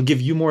it'll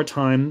give you more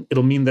time.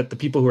 It'll mean that the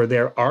people who are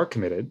there are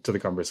committed to the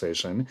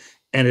conversation,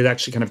 and it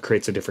actually kind of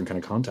creates a different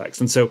kind of context.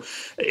 And so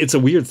it's a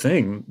weird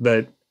thing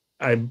that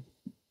I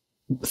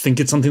think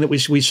it's something that we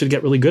should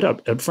get really good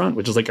at up front,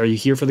 which is like, are you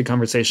here for the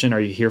conversation?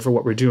 Are you here for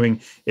what we're doing?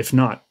 If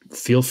not,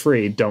 feel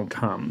free, don't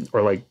come,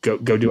 or like go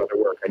do other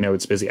work. I know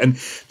it's busy. And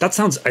that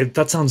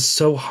sounds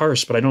so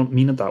harsh, but I don't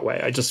mean it that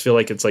way. I just feel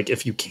like it's like,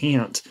 if you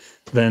can't,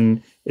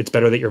 then it's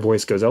better that your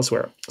voice goes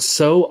elsewhere.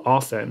 So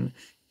often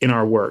in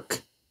our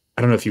work,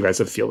 I don't know if you guys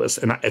have feel this,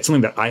 and it's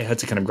something that I had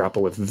to kind of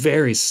grapple with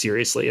very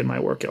seriously in my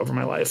work over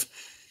my life.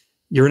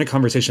 You're in a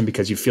conversation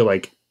because you feel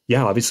like,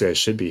 yeah, obviously I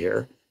should be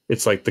here.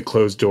 It's like the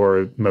closed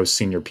door, most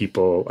senior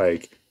people,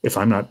 like, if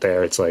I'm not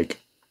there, it's like,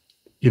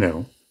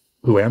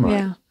 who am I?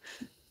 Yeah.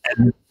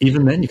 And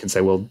even then you can say,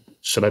 well,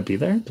 should I be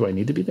there? Do I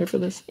need to be there for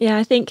this? Yeah,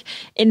 I think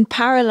in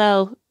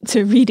parallel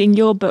to reading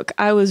your book,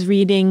 I was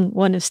reading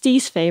one of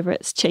Stig's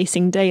favorites,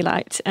 Chasing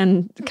Daylight,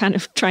 and kind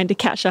of trying to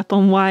catch up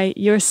on why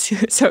you're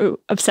so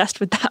obsessed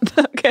with that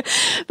book.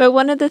 But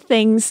one of the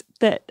things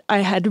that I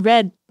had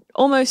read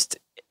almost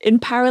in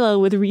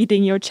parallel with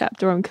reading your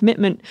chapter on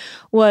commitment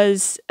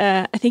was,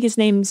 I think his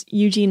name's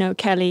Eugene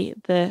O'Kelly,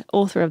 the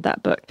author of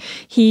that book.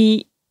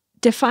 He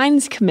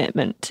defines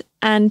commitment,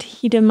 and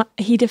he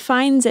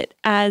defines it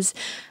as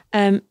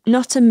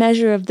not a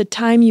measure of the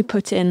time you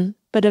put in,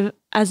 but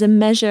as a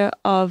measure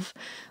of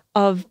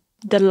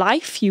the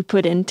life you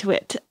put into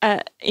it.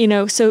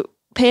 So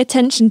pay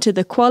attention to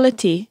the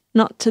quality,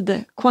 not to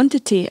the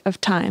quantity of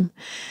time.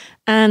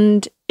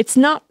 And it's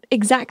not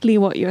exactly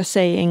what you're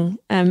saying,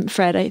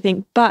 Fred, I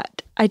think,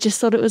 but I just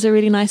thought it was a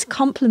really nice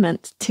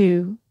compliment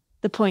to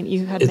the point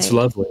you had made. It's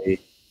lovely.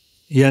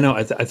 Yeah, no,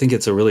 I think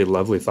it's a really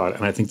lovely thought.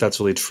 And I think that's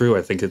really true.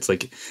 I think it's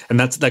like, and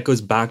that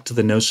goes back to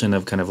the notion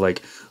of kind of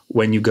like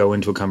when you go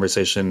into a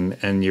conversation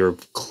and you're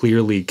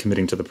clearly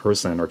committing to the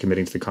person or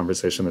committing to the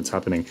conversation that's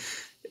happening.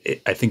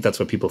 I think that's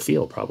what people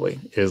feel probably,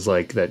 is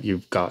like that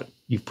you've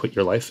put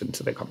your life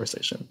into the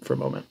conversation for a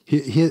moment.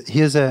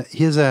 Here's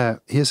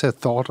a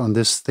thought on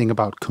this thing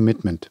about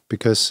commitment,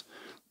 because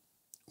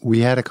we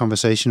had a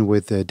conversation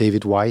with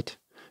David White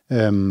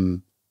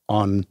on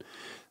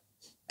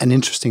an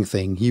interesting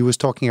thing. He was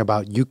talking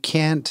about you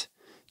can't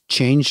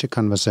change a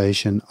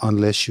conversation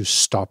unless you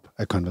stop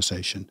a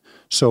conversation.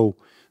 So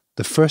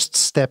the first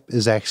step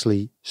is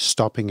actually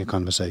stopping a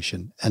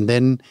conversation. And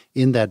then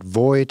in that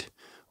void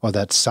or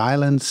that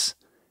silence,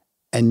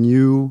 a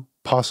new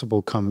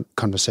possible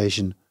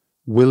conversation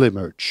will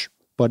emerge,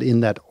 but in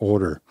that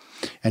order.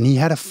 And he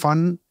had a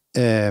fun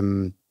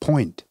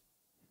point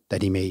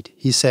that he made.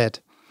 He said,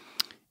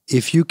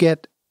 if you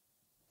get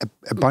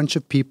a bunch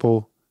of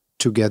people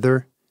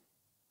together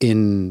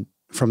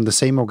from the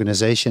same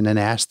organization and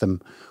ask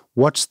them,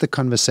 what's the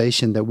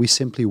conversation that we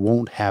simply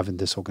won't have in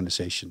this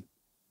organization,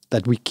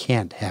 that we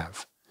can't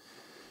have?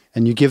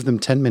 And you give them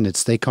 10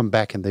 minutes, they come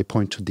back and they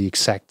point to the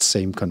exact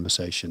same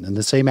conversation. And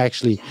the same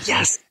actually,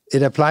 yes,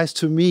 it applies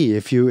to me.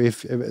 If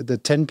the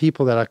 10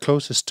 people that are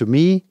closest to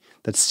me,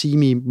 that see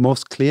me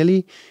most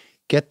clearly,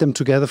 get them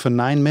together for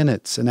 9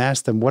 minutes and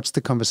ask them, what's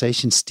the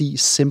conversation Stig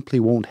simply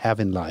won't have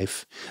in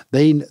life?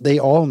 They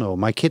all know.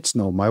 My kids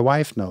know. My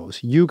wife knows.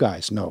 You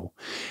guys know.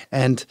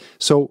 And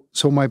so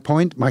my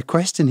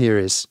question here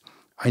is,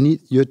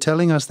 you're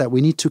telling us that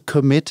we need to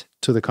commit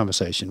to the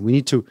conversation. We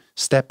need to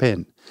step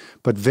in.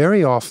 But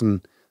very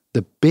often,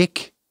 the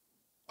big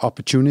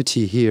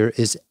opportunity here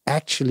is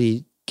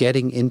actually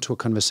getting into a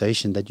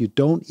conversation that you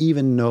don't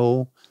even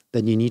know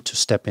that you need to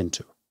step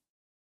into.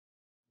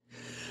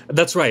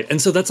 That's right. And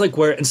so that's like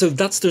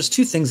there's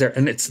two things there.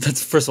 And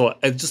that's first of all,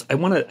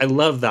 I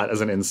love that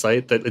as an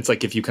insight, that it's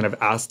like if you kind of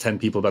ask 10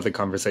 people about the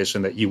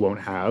conversation that you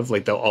won't have,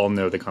 like they'll all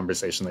know the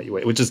conversation that you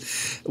wait,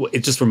 it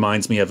just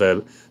reminds me of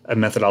a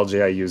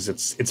methodology I use.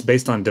 It's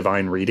based on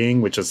divine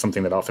reading, which is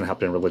something that often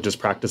happened in religious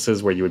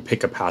practices where you would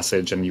pick a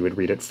passage and you would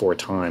read it 4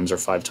 times or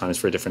 5 times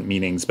for different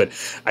meanings. But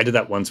I did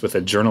that once with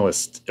a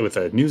journalist with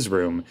a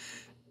newsroom.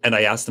 And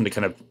I asked them to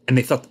kind of, and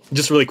they thought,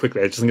 just really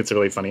quickly, I just think it's a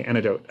really funny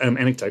anecdote.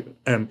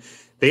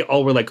 They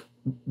all were like,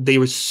 they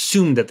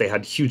assumed that they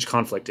had huge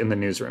conflict in the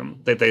newsroom,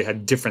 that they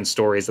had different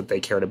stories that they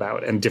cared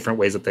about and different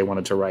ways that they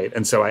wanted to write.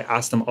 And so I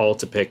asked them all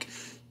to pick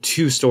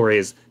 2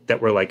 stories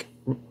that were like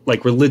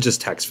religious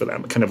texts for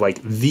them, kind of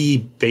like the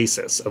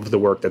basis of the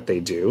work that they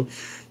do.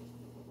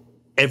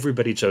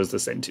 Everybody chose the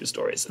same 2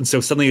 stories. And so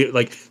suddenly,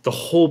 like, the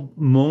whole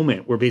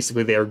moment where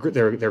basically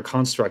their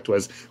construct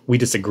was, we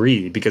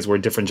disagree because we're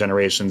different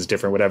generations,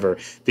 different whatever,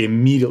 they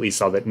immediately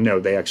saw that, no,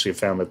 they actually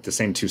found that the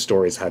same 2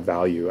 stories had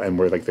value and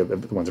were like the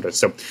ones that are.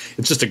 So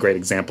it's just a great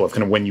example of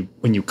kind of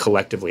when you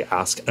collectively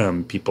ask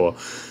people.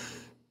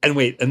 And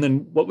wait, and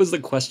then what was the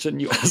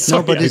question you asked?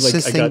 Sorry, no, but it's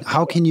this thing,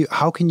 how can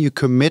you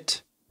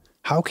commit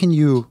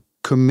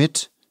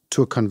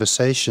to a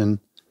conversation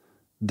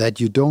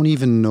that you don't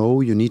even know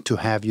you need to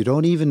have? You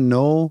don't even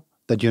know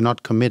that you're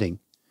not committing.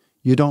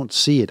 You don't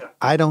see it.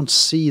 I don't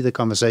see the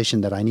conversation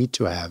that I need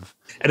to have.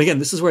 And again,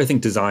 this is where I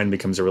think design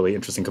becomes a really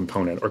interesting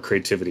component, or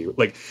creativity.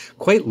 Like,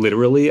 quite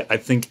literally, I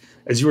think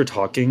as you were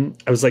talking,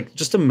 I was like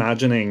just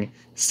imagining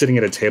sitting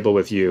at a table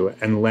with you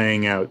and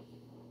laying out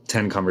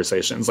 10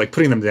 conversations, like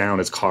putting them down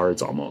as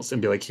cards almost, and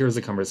be like, here's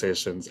the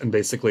conversations. And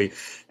basically,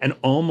 and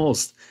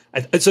almost,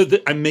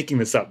 I'm making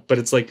this up, but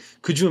it's like,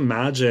 could you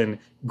imagine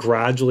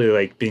gradually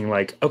like being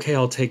like, okay,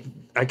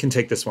 I can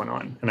take this one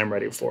on and I'm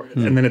ready for it.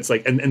 And then it's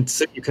like, and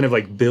so you kind of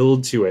like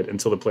build to it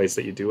until the place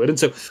that you do it. And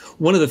so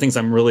one of the things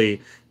I'm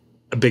really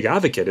a big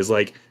advocate is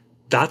like,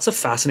 that's a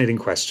fascinating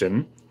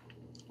question.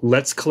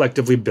 Let's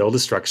collectively build a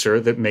structure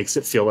that makes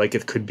it feel like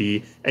it could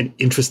be an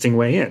interesting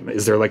way in.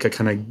 Is there like a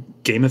kind of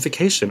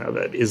gamification of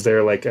it? Is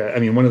there like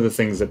one of the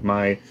things that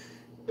my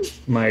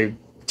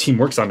team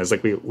works on is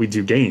like we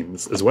do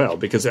games as well,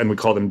 and we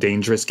call them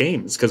dangerous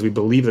games, because we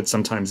believe that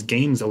sometimes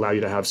games allow you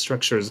to have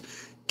structures.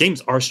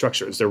 Games are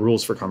structures. They're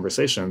rules for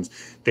conversations.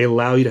 They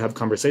allow you to have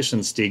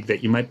conversations, Stig,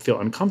 that you might feel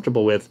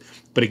uncomfortable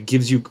with, but it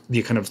gives you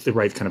the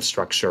right kind of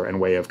structure and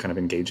way of kind of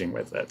engaging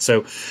with it.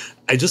 So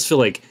I just feel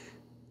like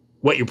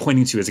what you're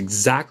pointing to is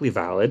exactly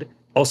valid.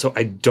 Also,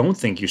 I don't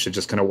think you should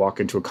just kind of walk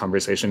into a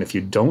conversation if you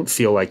don't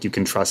feel like you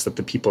can trust that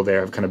the people there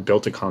have kind of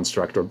built a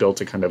construct or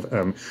built a kind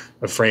of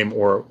a frame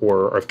or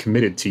are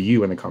committed to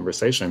you in the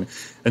conversation.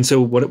 And so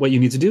what you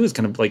need to do is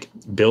kind of like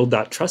build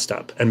that trust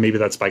up. And maybe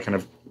that's by kind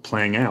of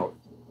playing out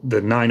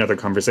the 9 other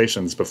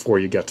conversations before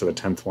you get to the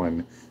 10th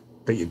one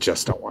that you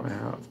just don't want to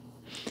have.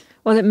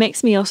 Well, it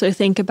makes me also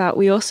think about,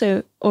 we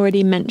also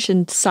already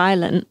mentioned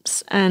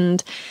silence.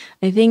 And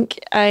I think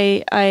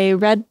I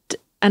read,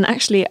 and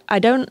actually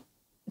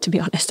to be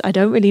honest, I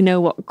don't really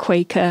know what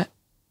Quaker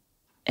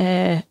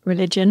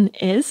religion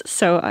is.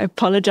 So I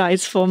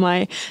apologize for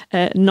my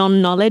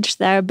non-knowledge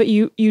there. But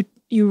you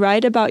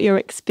write about your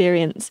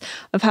experience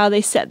of how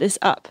they set this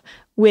up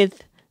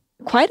with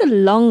quite a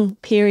long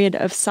period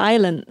of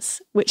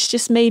silence, which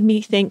just made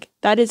me think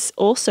that is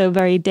also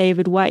very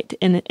David Whyte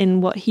in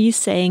what he's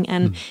saying,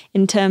 and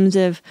in terms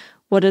of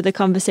what are the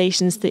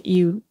conversations that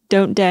you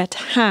don't dare to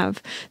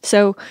have.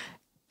 So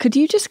could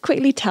you just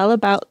quickly tell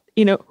about,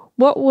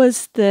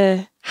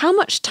 how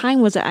much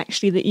time was it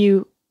actually that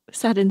you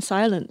sat in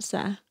silence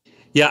there?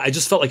 Yeah, I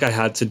just felt like I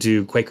had to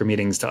do Quaker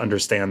meetings to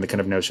understand the kind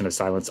of notion of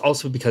silence.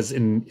 Also because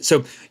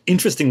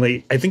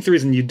interestingly, I think the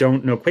reason you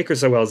don't know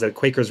Quakers so well is that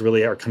Quakers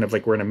really are kind of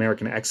like, we're an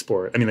American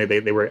export. I mean,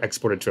 they were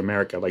exported to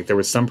America. Like, there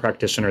were some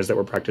practitioners that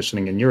were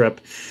practicing in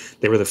Europe.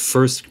 They were the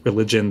first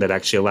religion that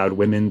actually allowed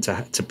women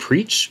to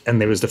preach.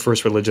 And there was the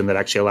first religion that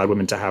actually allowed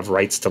women to have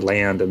rights to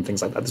land and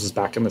things like that. This was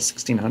back in the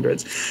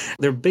 1600s.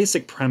 Their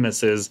basic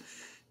premise is,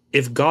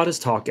 if God is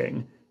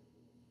talking,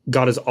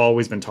 God has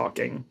always been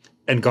talking.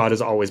 And God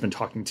has always been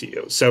talking to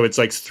you. So it's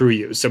like through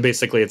you. So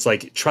basically it's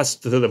like,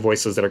 trust the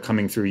voices that are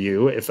coming through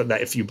you.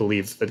 If you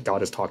believe that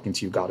God is talking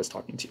to you, God is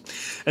talking to you.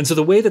 And so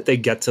the way that they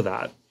get to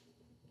that,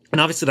 and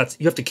obviously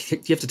you have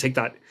to take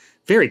that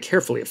very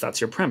carefully if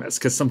that's your premise,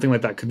 because something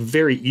like that could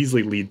very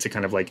easily lead to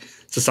kind of like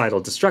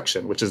societal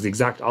destruction, which is the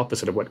exact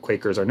opposite of what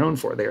Quakers are known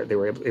for. They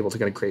were able to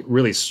kind of create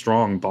really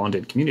strong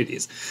bonded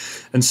communities.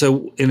 And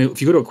so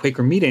if you go to a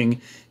Quaker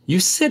meeting, you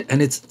sit,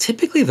 and it's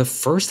typically the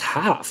first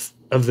half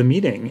of the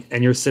meeting,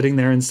 and you're sitting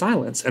there in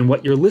silence, and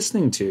what you're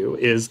listening to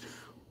is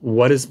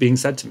what is being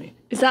said to me.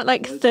 Is that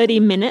like 30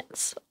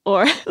 minutes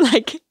or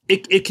like?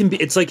 It can be.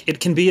 It's like,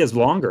 it can be as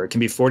longer. It can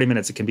be 40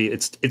 minutes. It can be.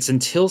 It's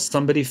until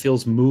somebody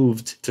feels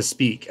moved to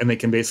speak, and they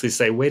can basically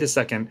say, "Wait a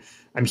second,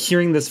 I'm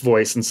hearing this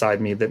voice inside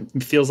me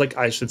that feels like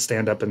I should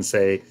stand up and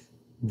say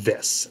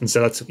this." And so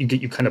that's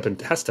you kind of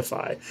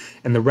testify,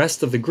 and the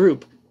rest of the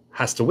group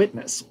has to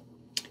witness.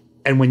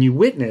 And when you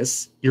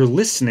witness, you're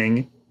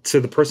listening to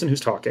the person who's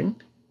talking.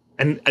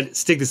 And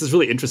Stig, this is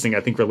really interesting,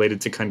 I think,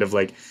 related to kind of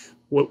like,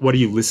 what are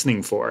you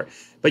listening for?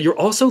 But you're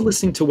also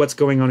listening to what's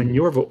going on in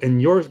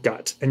your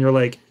gut. And you're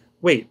like,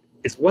 wait,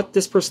 is what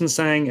this person's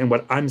saying and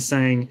what I'm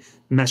saying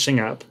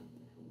meshing up?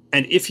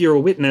 And if you're a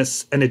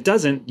witness and it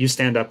doesn't, you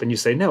stand up and you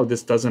say, no,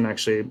 this doesn't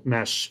actually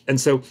mesh.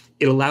 And so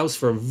it allows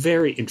for a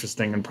very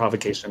interesting and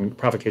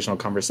provocational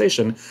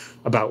conversation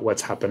about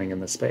what's happening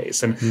in the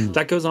space. And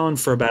that goes on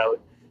for about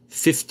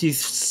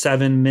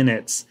 57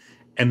 minutes.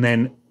 And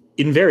then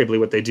invariably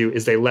what they do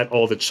is they let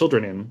all the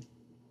children in,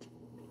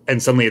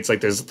 and suddenly it's like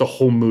the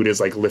whole mood is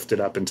like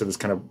lifted up into this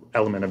kind of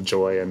element of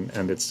joy,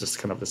 and it's just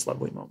kind of this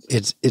lovely moment.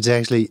 It's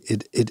actually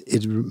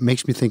it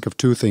makes me think of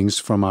two things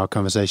from our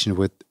conversation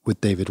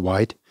with David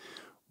Whyte.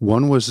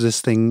 One was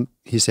this thing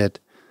he said,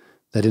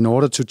 that in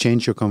order to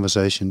change your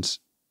conversations,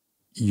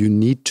 you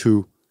need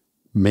to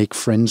make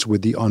friends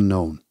with the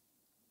unknown.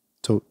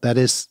 So that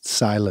is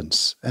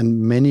silence,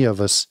 and many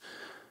of us,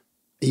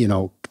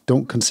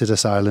 don't consider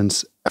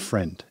silence a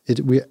friend.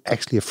 We're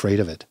actually afraid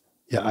of it.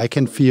 Yeah, I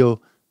can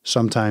feel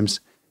sometimes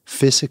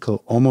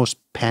physical, almost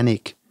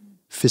panic,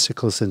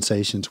 physical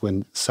sensations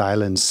when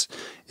silence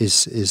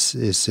is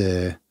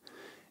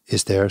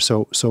there.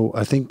 So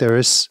I think there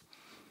is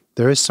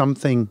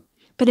something.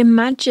 But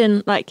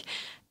imagine, like,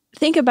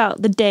 think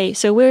about the day.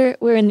 So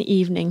we're in the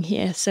evening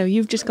here. So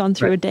you've just gone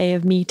through a day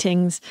of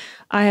meetings.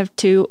 I have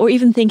too. Or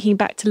even thinking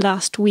back to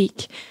last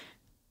week,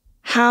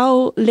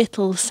 how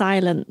little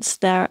silence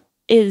there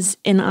is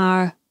in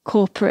our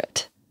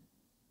corporate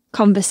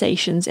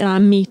conversations, in our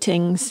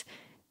meetings.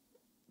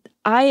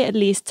 I at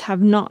least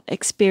have not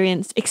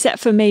experienced, except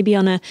for maybe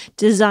on a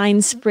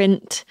design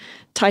sprint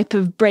type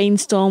of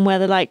brainstorm where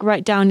they like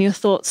write down your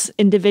thoughts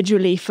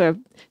individually for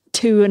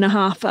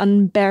 2.5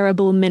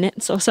 unbearable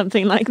minutes or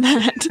something like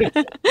that.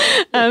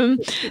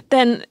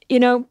 Then,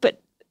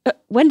 but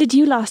when did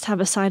you last have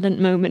a silent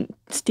moment,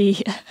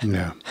 Stig?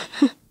 Yeah.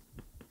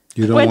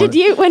 When did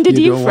you, Fred?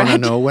 You don't want to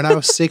know. When I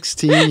was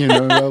 16,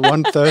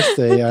 one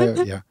Thursday,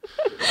 yeah.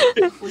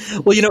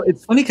 Well,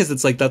 it's funny because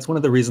it's like, that's one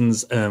of the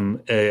reasons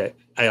I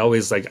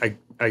always like,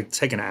 I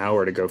take an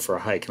hour to go for a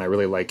hike, and I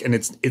really like, and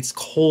it's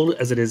cold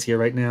as it is here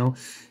right now.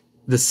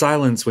 The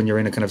silence when you're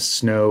in a kind of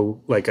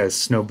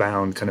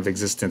snowbound kind of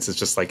existence is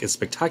just like, it's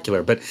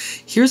spectacular. But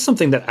here's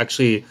something that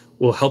actually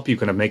will help you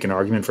kind of make an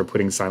argument for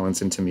putting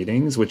silence into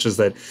meetings, which is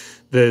that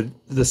the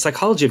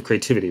psychology of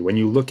creativity, when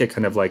you look at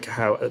kind of like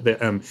how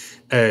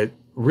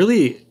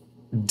really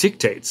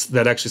dictates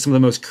that actually some of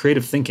the most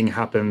creative thinking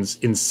happens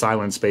in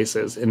silent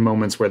spaces, in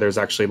moments where there's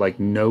actually like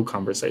no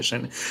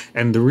conversation.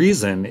 And the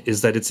reason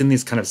is that it's in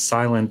these kind of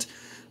silent,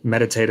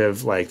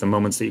 meditative, like the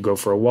moments that you go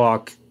for a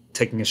walk,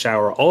 taking a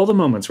shower, all the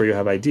moments where you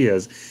have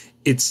ideas.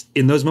 It's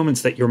in those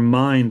moments that your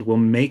mind will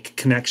make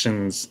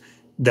connections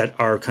that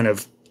are kind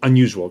of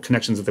unusual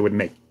connections that they would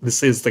make.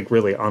 This is like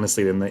really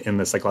honestly in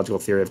the psychological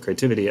theory of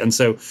creativity. And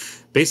so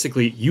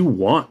basically you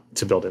want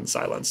to build in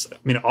silence. I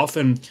mean,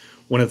 often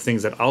one of the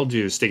things that I'll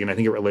do, Stig, and I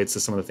think it relates to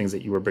some of the things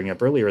that you were bringing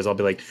up earlier, is I'll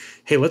be like,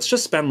 hey, let's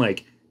just spend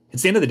like,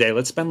 it's the end of the day,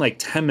 let's spend like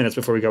 10 minutes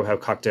before we go have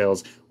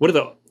cocktails. What are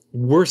the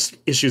worst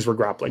issues we're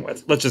grappling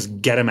with? Let's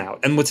just get them out.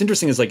 And what's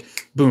interesting is like,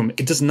 boom,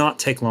 it does not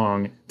take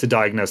long to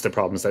diagnose the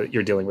problems that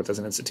you're dealing with as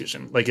an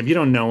institution. Like if you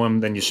don't know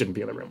them, then you shouldn't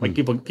be in the room. Like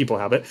people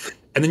have it.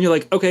 And then you're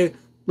like, okay,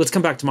 let's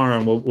come back tomorrow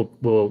and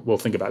we'll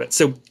think about it.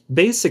 So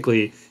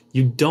basically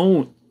you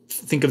don't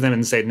think of them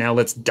and say, now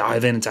let's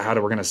dive into how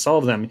we're going to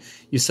solve them.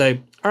 You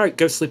say, all right,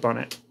 go sleep on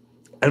it.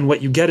 And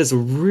what you get is a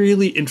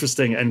really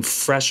interesting and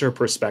fresher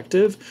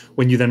perspective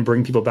when you then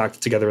bring people back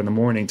together in the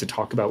morning to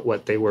talk about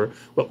what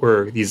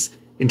were these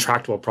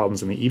intractable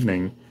problems in the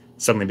evening,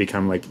 suddenly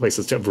become like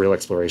places of real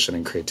exploration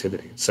and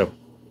creativity. So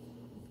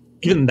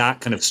even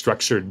that kind of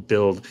structured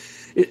build,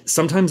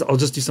 sometimes I'll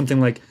just do something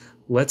like,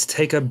 let's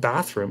take a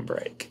bathroom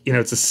break.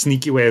 It's a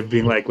sneaky way of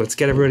being like, let's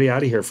get everybody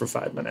out of here for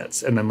 5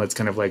 minutes. And then let's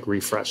kind of like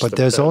refresh. But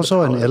there's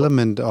also an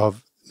element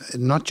of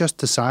not just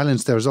the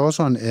silence, there's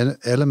also an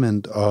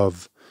element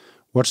of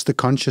what's the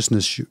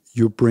consciousness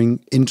you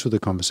bring into the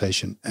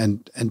conversation.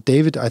 And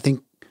David, I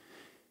think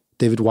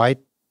David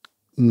Whyte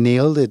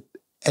nailed it,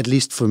 at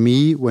least for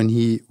me, when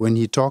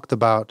he talked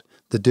about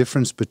the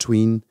difference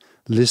between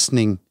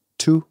listening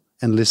to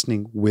and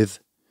listening with.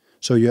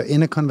 So you're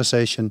in a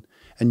conversation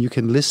and you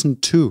can listen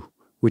to,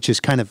 which is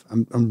kind of,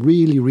 I'm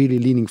really, really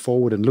leaning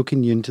forward and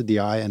looking you into the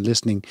eye and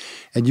listening.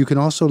 And you can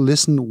also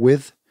listen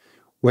with,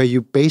 where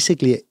you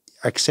basically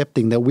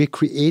accepting that we're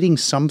creating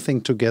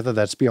something together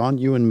that's beyond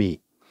you and me.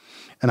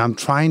 And I'm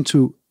trying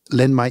to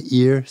lend my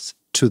ears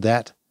to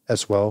that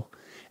as well.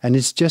 And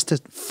it's just a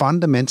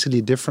fundamentally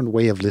different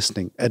way of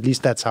listening. At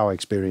least that's how I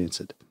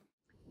experience it.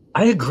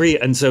 I agree.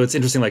 And so it's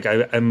interesting, like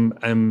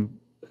I'm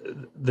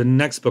the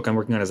next book I'm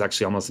working on is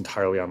actually almost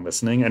entirely on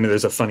listening. And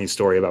there's a funny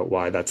story about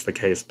why that's the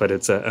case. But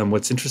it's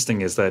what's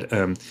interesting is that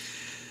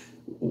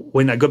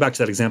when I go back to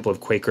that example of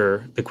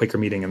the Quaker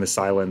meeting and the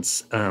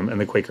silence and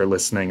the Quaker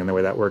listening and the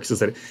way that works is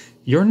that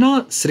you're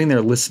not sitting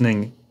there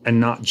listening and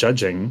not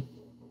judging.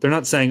 They're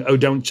not saying, oh,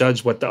 don't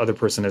judge what the other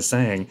person is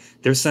saying.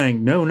 They're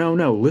saying, no,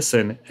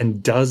 listen.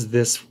 And does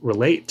this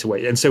relate to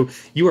what? And so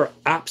you are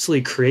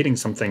absolutely creating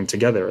something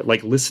together.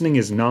 Like listening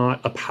is not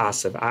a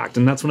passive act.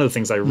 And that's one of the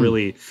things I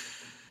really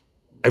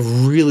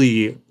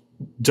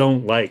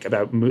don't like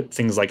about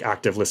things like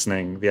active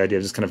listening. The idea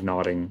of just kind of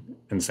nodding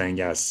and saying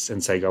yes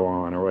and say go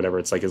on or whatever.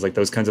 It's like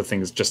those kinds of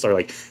things just are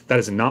like, that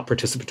is not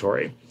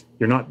participatory.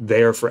 You're not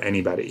there for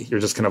anybody. You're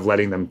just kind of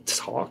letting them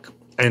talk.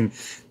 And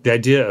the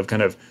idea of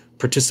kind of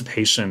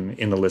participation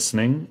in the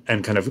listening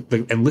and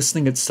and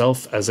listening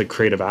itself as a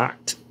creative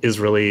act is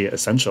really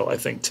essential, I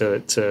think, to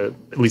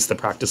at least the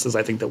practices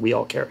I think that we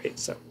all carry.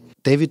 So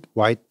David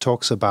Whyte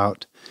talks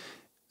about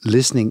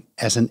listening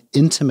as an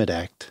intimate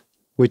act,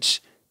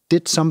 which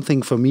did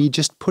something for me,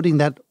 just putting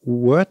that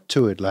word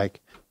to it,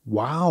 like,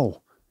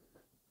 wow,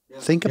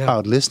 think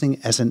about listening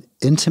as an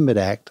intimate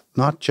act,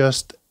 not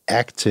just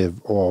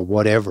active or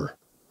whatever.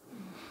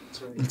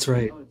 That's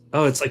right.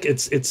 Oh, it's like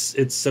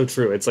it's so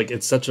true. It's like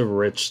it's such a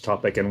rich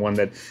topic and one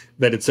that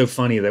it's so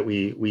funny that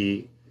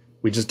we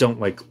just don't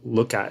like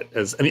look at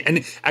as, I mean,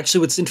 and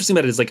actually what's interesting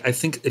about it is like, I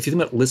think if you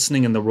think about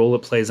listening and the role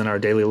it plays in our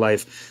daily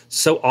life,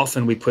 so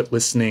often we put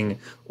listening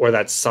or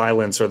that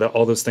silence or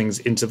all those things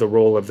into the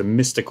role of the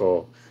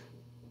mystical,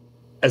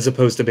 as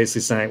opposed to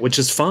basically saying, which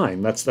is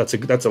fine. That's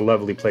a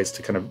lovely place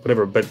to kind of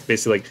whatever, but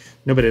basically like,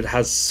 no, but it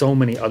has so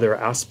many other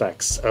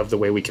aspects of the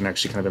way we can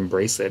actually kind of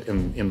embrace it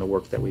in the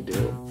work that we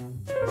do.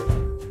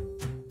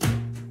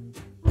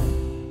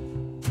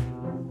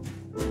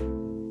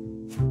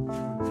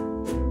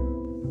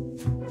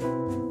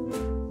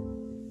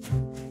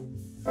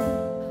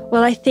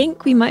 Well, I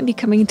think we might be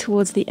coming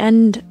towards the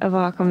end of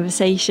our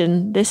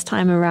conversation this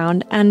time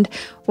around. And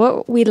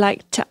what we'd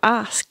like to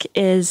ask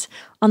is,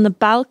 on the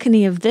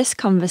balcony of this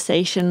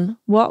conversation,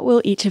 what will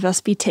each of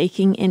us be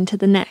taking into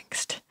the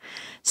next?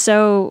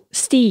 So,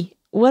 Stig,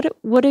 what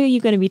are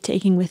you going to be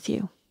taking with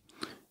you?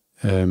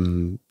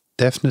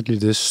 Definitely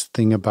this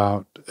thing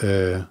about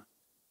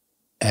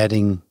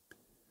adding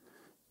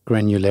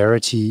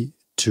granularity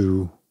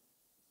to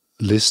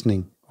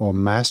listening, or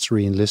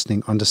mastery in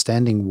listening,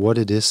 understanding what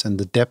it is and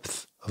the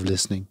depth of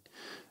listening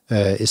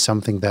is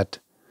something that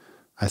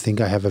I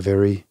think I have a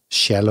very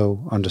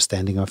shallow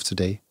understanding of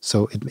today.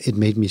 So it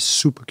made me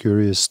super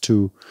curious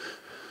to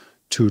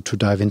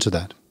dive into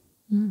that.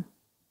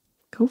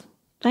 Cool.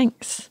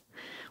 Thanks.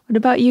 What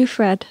about you,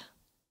 Fred?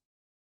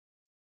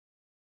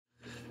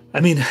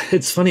 I mean,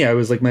 it's funny. I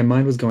was like, my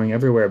mind was going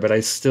everywhere, but I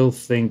still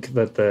think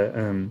that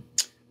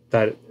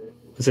that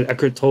was it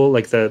Eckhart Tolle,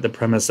 like the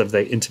premise of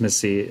the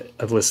intimacy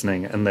of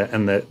listening and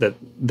that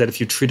if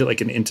you treat it like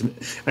an intimate,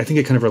 I think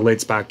it kind of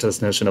relates back to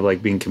this notion of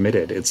like being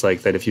committed. It's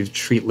like that if you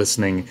treat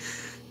listening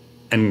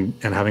and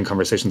having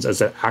conversations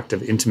as an act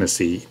of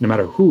intimacy, no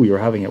matter who you're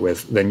having it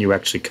with, then you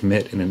actually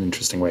commit in an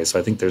interesting way. So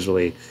I think there's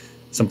really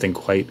something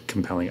quite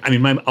compelling. I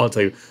mean, I'll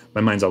tell you,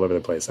 my mind's all over the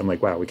place. I'm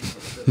like, wow, we can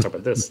talk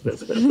about this.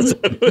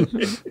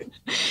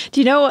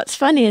 Do you know what's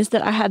funny is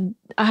that I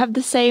have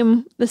the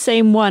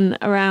same one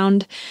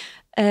around,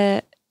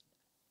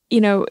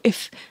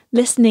 if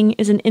listening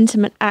is an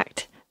intimate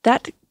act,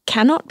 that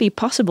cannot be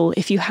possible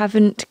if you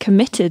haven't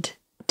committed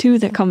to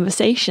the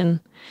conversation.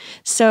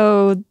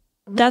 So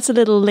that's a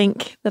little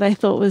link that I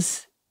thought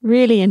was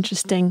really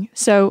interesting.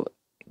 So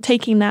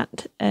taking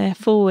that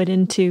forward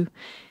into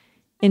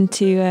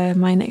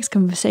my next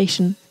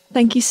conversation.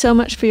 Thank you so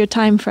much for your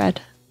time,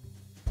 Fred.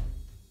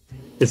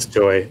 It's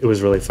joy. It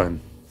was really fun.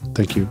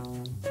 Thank you.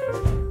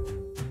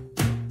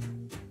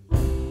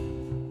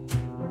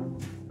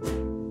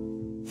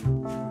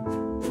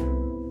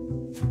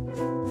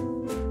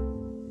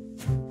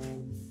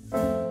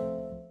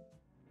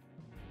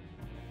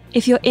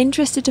 If you're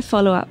interested to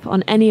follow up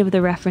on any of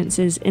the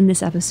references in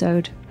this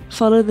episode,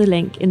 follow the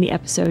link in the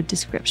episode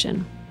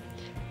description.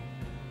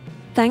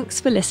 Thanks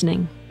for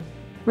listening.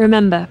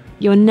 Remember,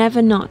 you're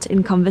never not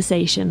in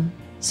conversation,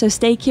 so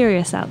stay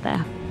curious out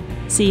there.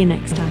 See you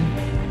next time.